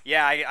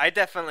 Yeah, I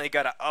definitely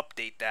gotta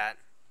update that.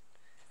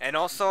 And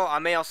also, I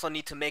may also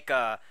need to make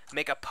a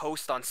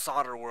post on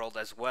Solder World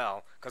as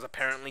well, because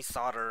apparently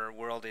Solder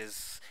World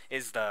is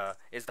the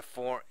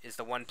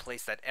one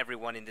place that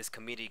everyone in this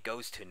community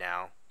goes to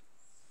now.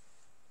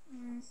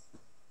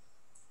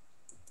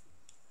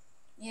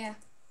 Yeah.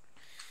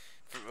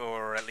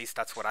 Or at least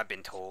that's what I've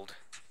been told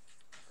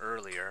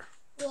earlier.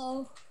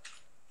 Whoa.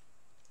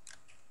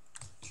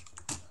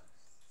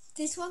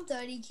 This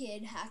 130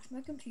 kid hacked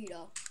my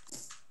computer.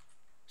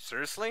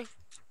 Seriously?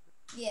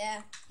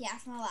 Yeah, he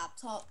hacked my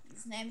laptop.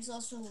 His name's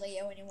also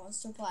Leo and he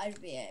wants to apply to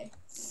VA.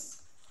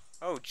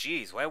 Oh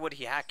jeez, why would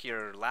he hack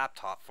your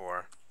laptop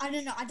for? I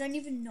don't know, I don't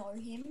even know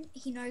him.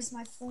 He knows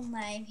my full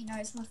name, he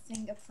knows my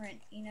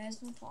fingerprint, he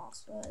knows my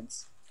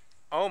passwords.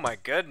 Oh my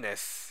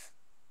goodness.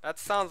 That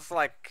sounds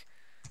like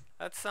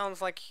a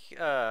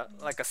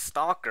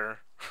stalker.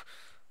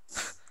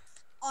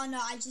 Oh no,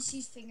 I just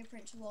use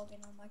fingerprint to log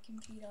in on my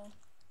computer.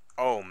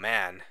 Oh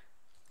man.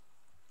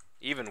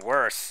 Even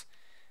worse.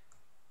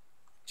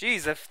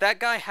 Jeez, if that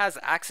guy has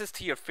access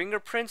to your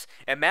fingerprints,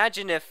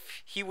 imagine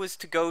if he was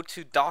to go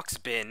to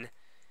Doxbin.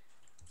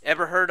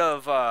 Ever heard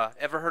of a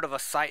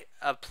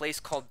place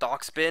called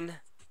Doxbin?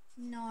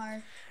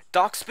 No.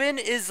 Doxbin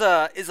is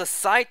a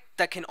site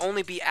that can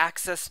only be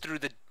accessed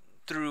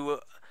through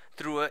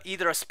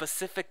either a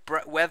specific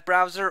web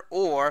browser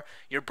or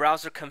your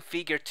browser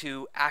configured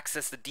to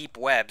access the deep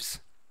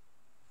webs.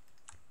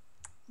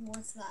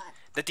 What's that?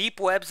 The deep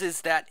webs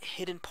is that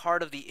hidden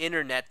part of the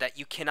internet that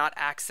you cannot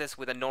access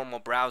with a normal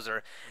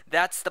browser.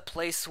 That's the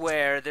place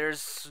where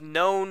there's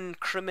known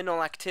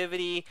criminal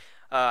activity,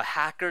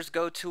 hackers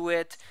go to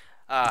it,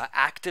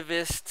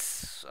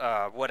 activists,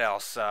 what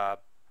else?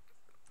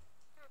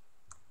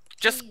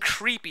 Just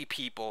creepy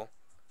people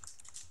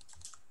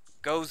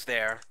goes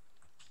there.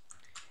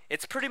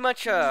 It's pretty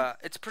much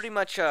a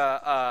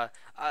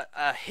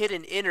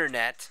hidden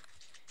internet.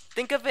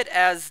 Think of it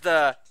as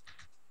the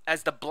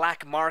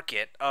black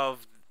market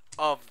of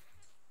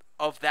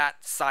that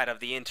side of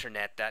the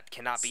internet that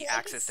cannot be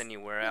accessed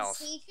anywhere else.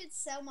 So he could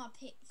sell my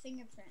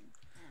fingerprint.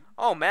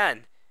 Oh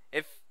man,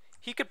 if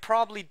he could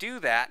probably do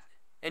that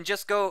and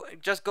just go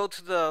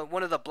to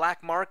one of the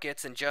black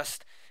markets and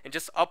just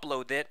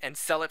upload it and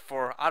sell it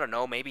for, I don't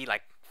know, maybe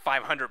like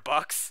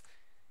 $500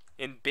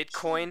 in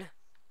Bitcoin.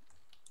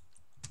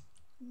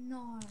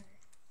 No.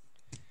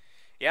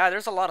 Yeah,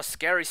 there's a lot of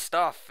scary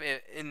stuff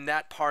in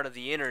that part of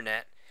the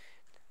internet.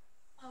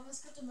 I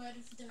almost got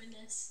demoted for doing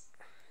this.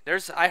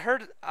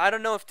 I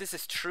don't know if this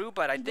is true,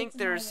 but I think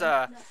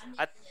I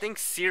think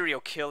serial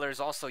killers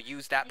also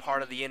use that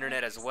part of the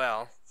internet as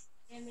well.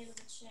 Give me a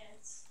little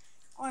chance.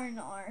 Oh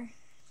no.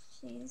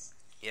 Jeez.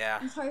 Yeah.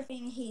 I'm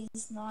hoping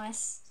he's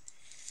nice.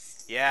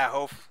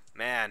 Yeah,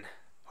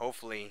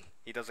 hopefully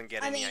he doesn't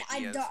get any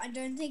ideas. I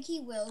don't think he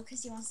will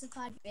because he wants to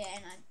fight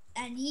bear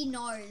and he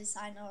knows.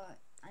 I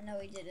know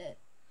he did it.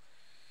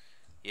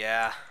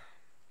 Yeah.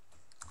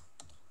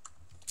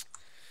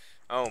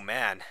 Oh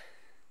man,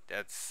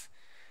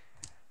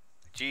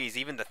 geez,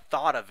 even the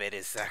thought of it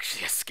is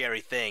actually a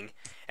scary thing.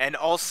 And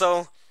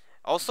also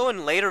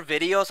in later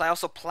videos, I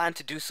also plan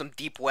to do some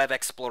deep web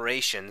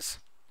explorations.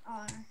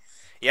 Oh.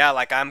 Yeah,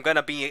 like I'm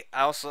gonna be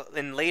also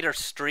in later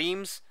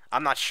streams.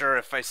 I'm not sure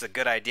if it's a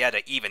good idea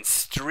to even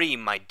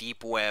stream my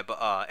deep web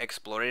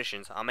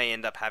explorations. I may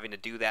end up having to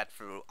do that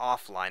through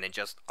offline and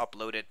just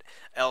upload it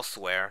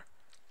elsewhere.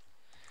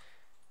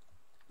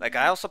 Like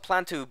I also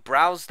plan to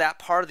browse that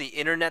part of the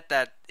internet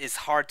that is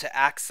hard to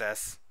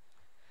access.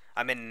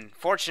 I mean,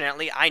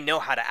 fortunately, I know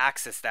how to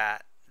access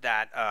that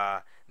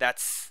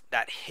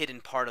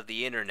hidden part of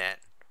the internet.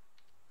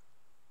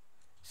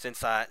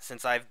 Since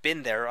I've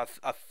been there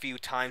a few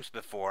times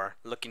before,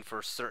 looking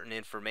for certain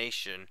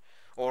information,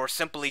 or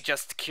simply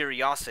just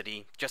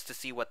curiosity, just to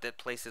see what that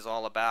place is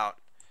all about.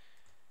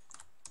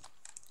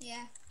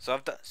 Yeah.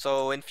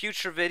 So in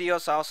future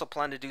videos, I also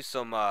plan to do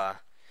some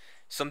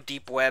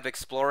deep web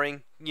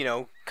exploring. You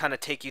know, kind of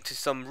take you to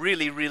some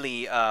really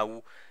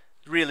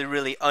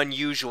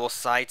unusual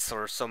sites,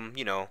 or some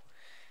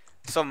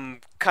some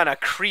kind of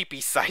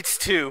creepy sites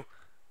too.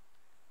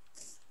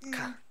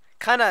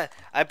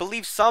 I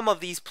believe some of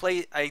these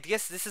I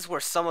guess this is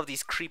where some of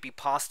these creepy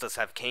pastas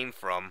have came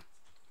from,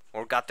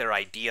 or got their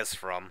ideas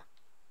from.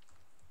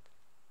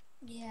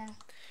 Yeah.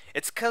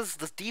 It's 'cause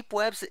the deep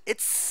webs,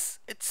 it's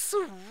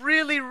a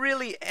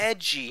really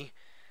edgy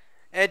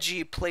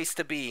place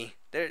to be.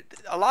 There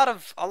a lot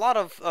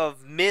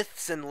of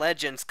myths and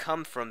legends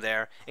come from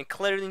there,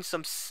 including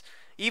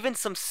even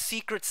some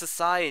secret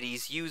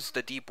societies use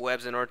the deep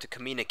webs in order to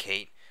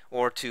communicate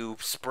or to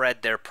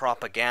spread their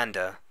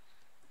propaganda.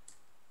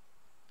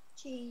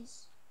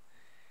 Jeez.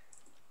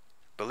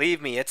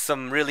 Believe me, it's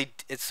some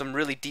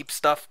really deep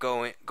stuff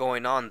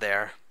going on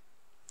there.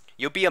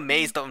 You'll be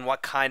amazed on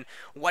what kind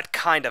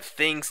of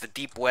things the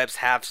deep webs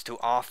have to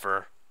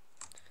offer.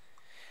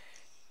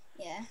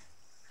 Yeah.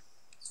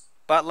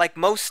 But like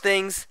most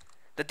things,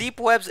 the deep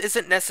webs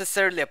isn't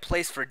necessarily a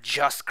place for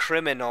just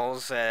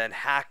criminals and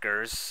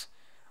hackers,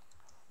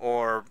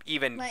 or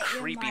even Wait, your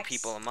creepy mic's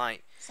people in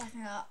mind.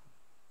 sucking up.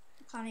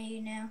 Can't hear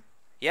you now.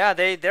 Yeah,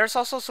 there's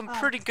also some Oh.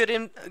 pretty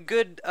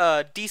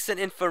decent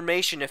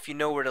information if you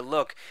know where to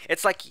look.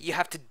 It's like you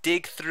have to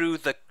dig through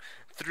the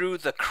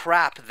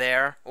crap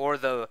there, or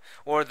the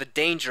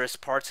dangerous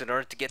parts in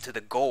order to get to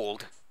the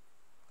gold.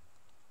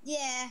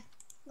 Yeah,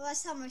 well,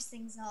 that's how most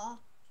things are.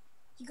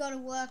 You gotta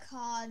work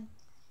hard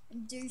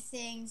and do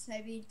things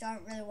maybe you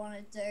don't really want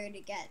to do to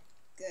get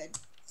good.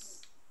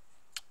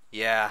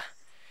 Yeah,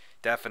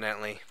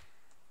 definitely.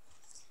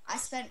 I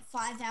spent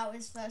 5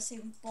 hours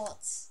versing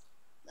bots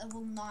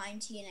level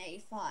 90 and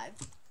 85.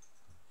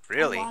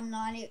 Really?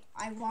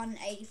 I won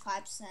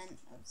 85%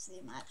 of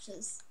the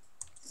matches.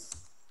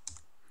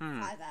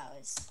 5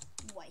 hours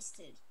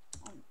wasted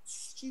on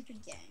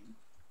stupid game.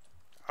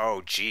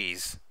 Oh,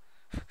 jeez.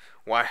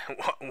 Why?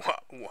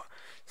 What?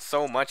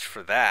 So much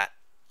for that.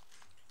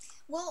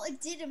 Well,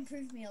 it did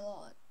improve me a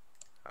lot.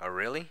 Oh,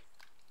 really?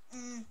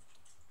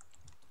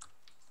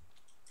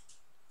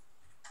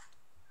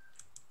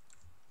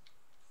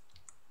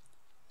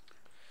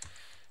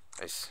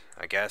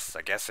 I guess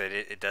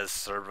it does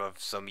serve of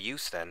some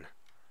use then.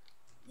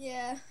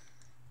 Yeah.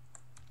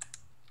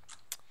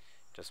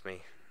 Just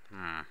me.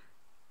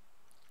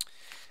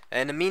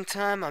 In the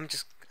meantime, I'm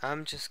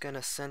just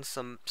gonna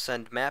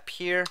send map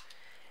here,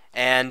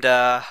 and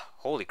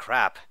holy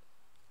crap.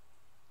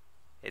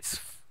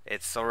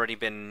 It's already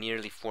been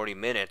nearly 40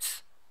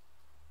 minutes.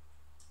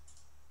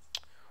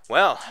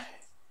 Well,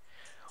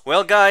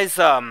 guys,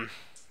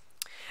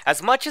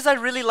 as much as I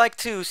really like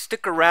to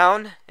stick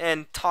around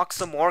and talk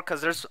some more,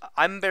 cause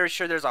I'm very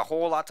sure there's a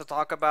whole lot to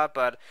talk about,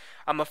 but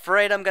I'm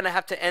afraid I'm gonna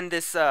have to end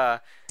this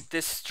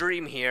this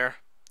stream here.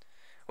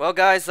 Well,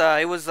 guys,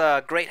 it was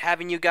great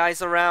having you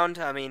guys around.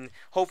 I mean,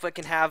 hope I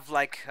can have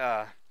like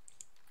have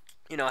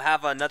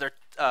another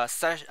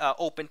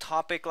open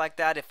topic like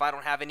that if I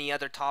don't have any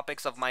other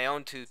topics of my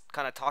own to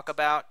kind of talk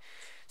about.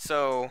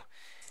 So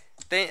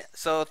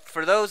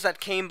for those that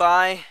came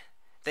by,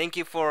 thank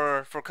you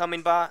for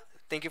coming by.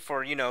 Thank you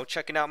for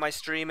checking out my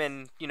stream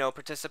and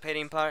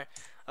participating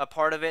a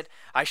part of it.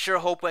 I sure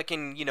hope I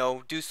can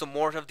do some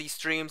more of these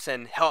streams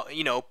and help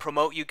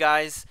promote you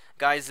guys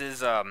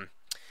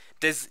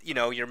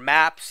your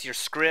maps, your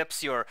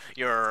scripts,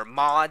 your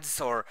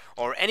mods, or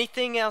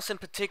anything else in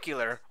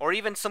particular, or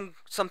even some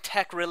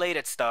tech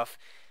related stuff.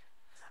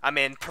 I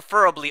mean,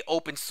 preferably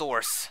open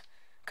source,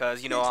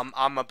 cause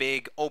I'm a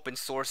big open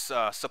source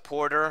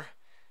supporter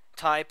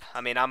type.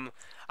 I mean,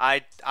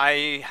 I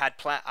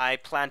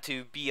plan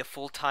to be a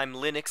full-time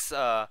Linux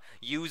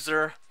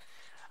user.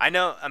 I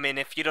know. I mean,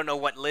 if you don't know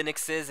what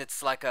Linux is,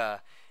 it's like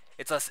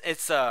it's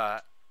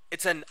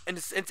an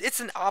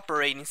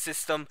operating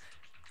system,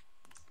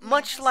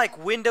 much like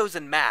Windows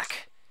and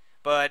Mac,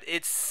 but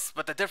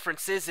the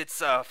difference is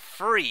it's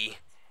free,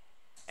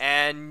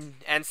 and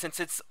since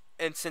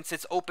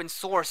it's open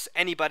source,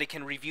 anybody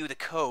can review the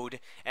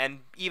code and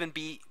even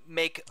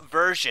make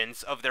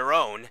versions of their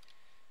own.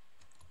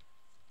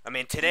 I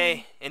mean,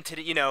 today,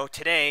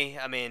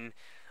 I mean,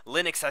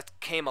 Linux has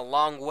came a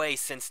long way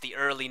since the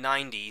early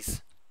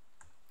 90s,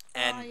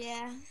 and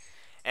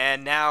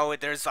and now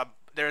there's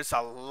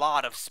a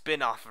lot of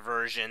spin-off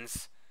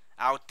versions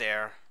out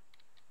there.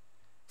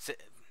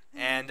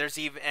 And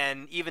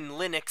even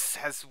Linux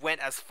has went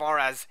as far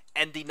as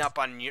ending up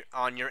on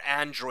your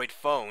Android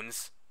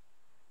phones.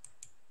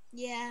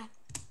 Yeah.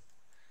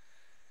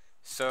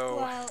 So.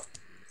 Well,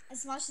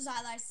 as much as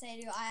I like to say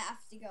to you, I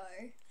have to go.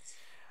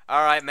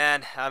 All right,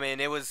 man. I mean,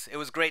 it was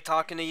great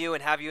talking to you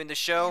and have you in the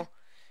show.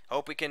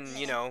 Hope we can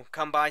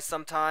come by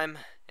sometime,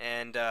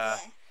 and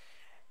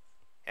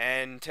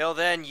until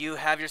then, you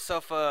have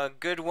yourself a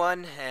good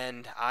one,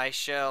 and I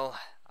shall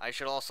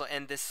also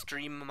end this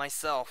stream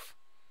myself.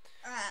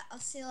 Alright, I'll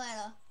see you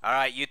later.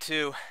 Alright, you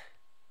too.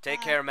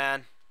 Take care,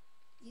 man.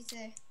 You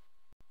too.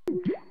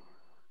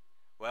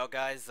 Well,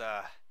 guys,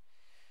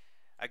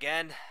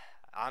 again,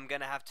 I'm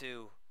gonna have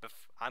to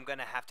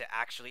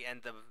actually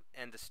end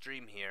the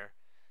stream here.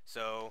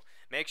 So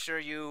make sure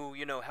you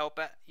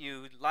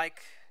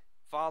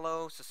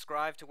follow,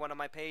 subscribe to one of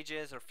my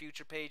pages or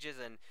future pages,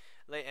 and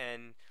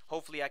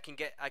hopefully I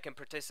can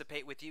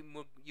participate with you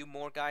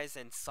more guys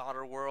in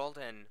Solder World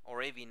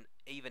or even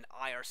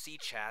IRC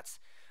chats.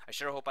 I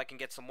sure hope I can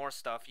get some more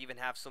stuff, even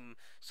have some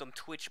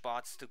Twitch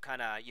bots to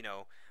kind of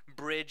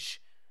bridge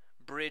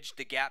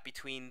the gap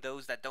between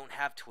those that don't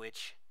have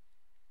Twitch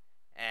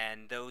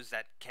and those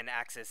that can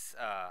access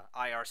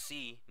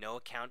IRC, no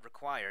account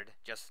required.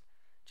 Just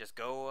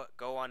go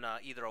on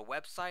either a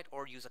website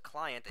or use a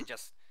client and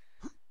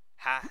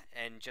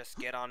just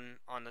get on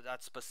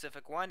that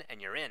specific one, and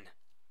you're in.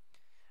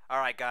 All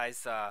right,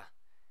 guys.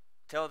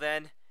 Till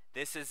then,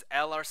 this is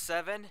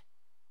LR7,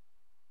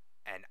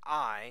 and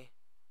I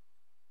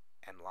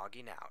am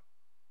logging out.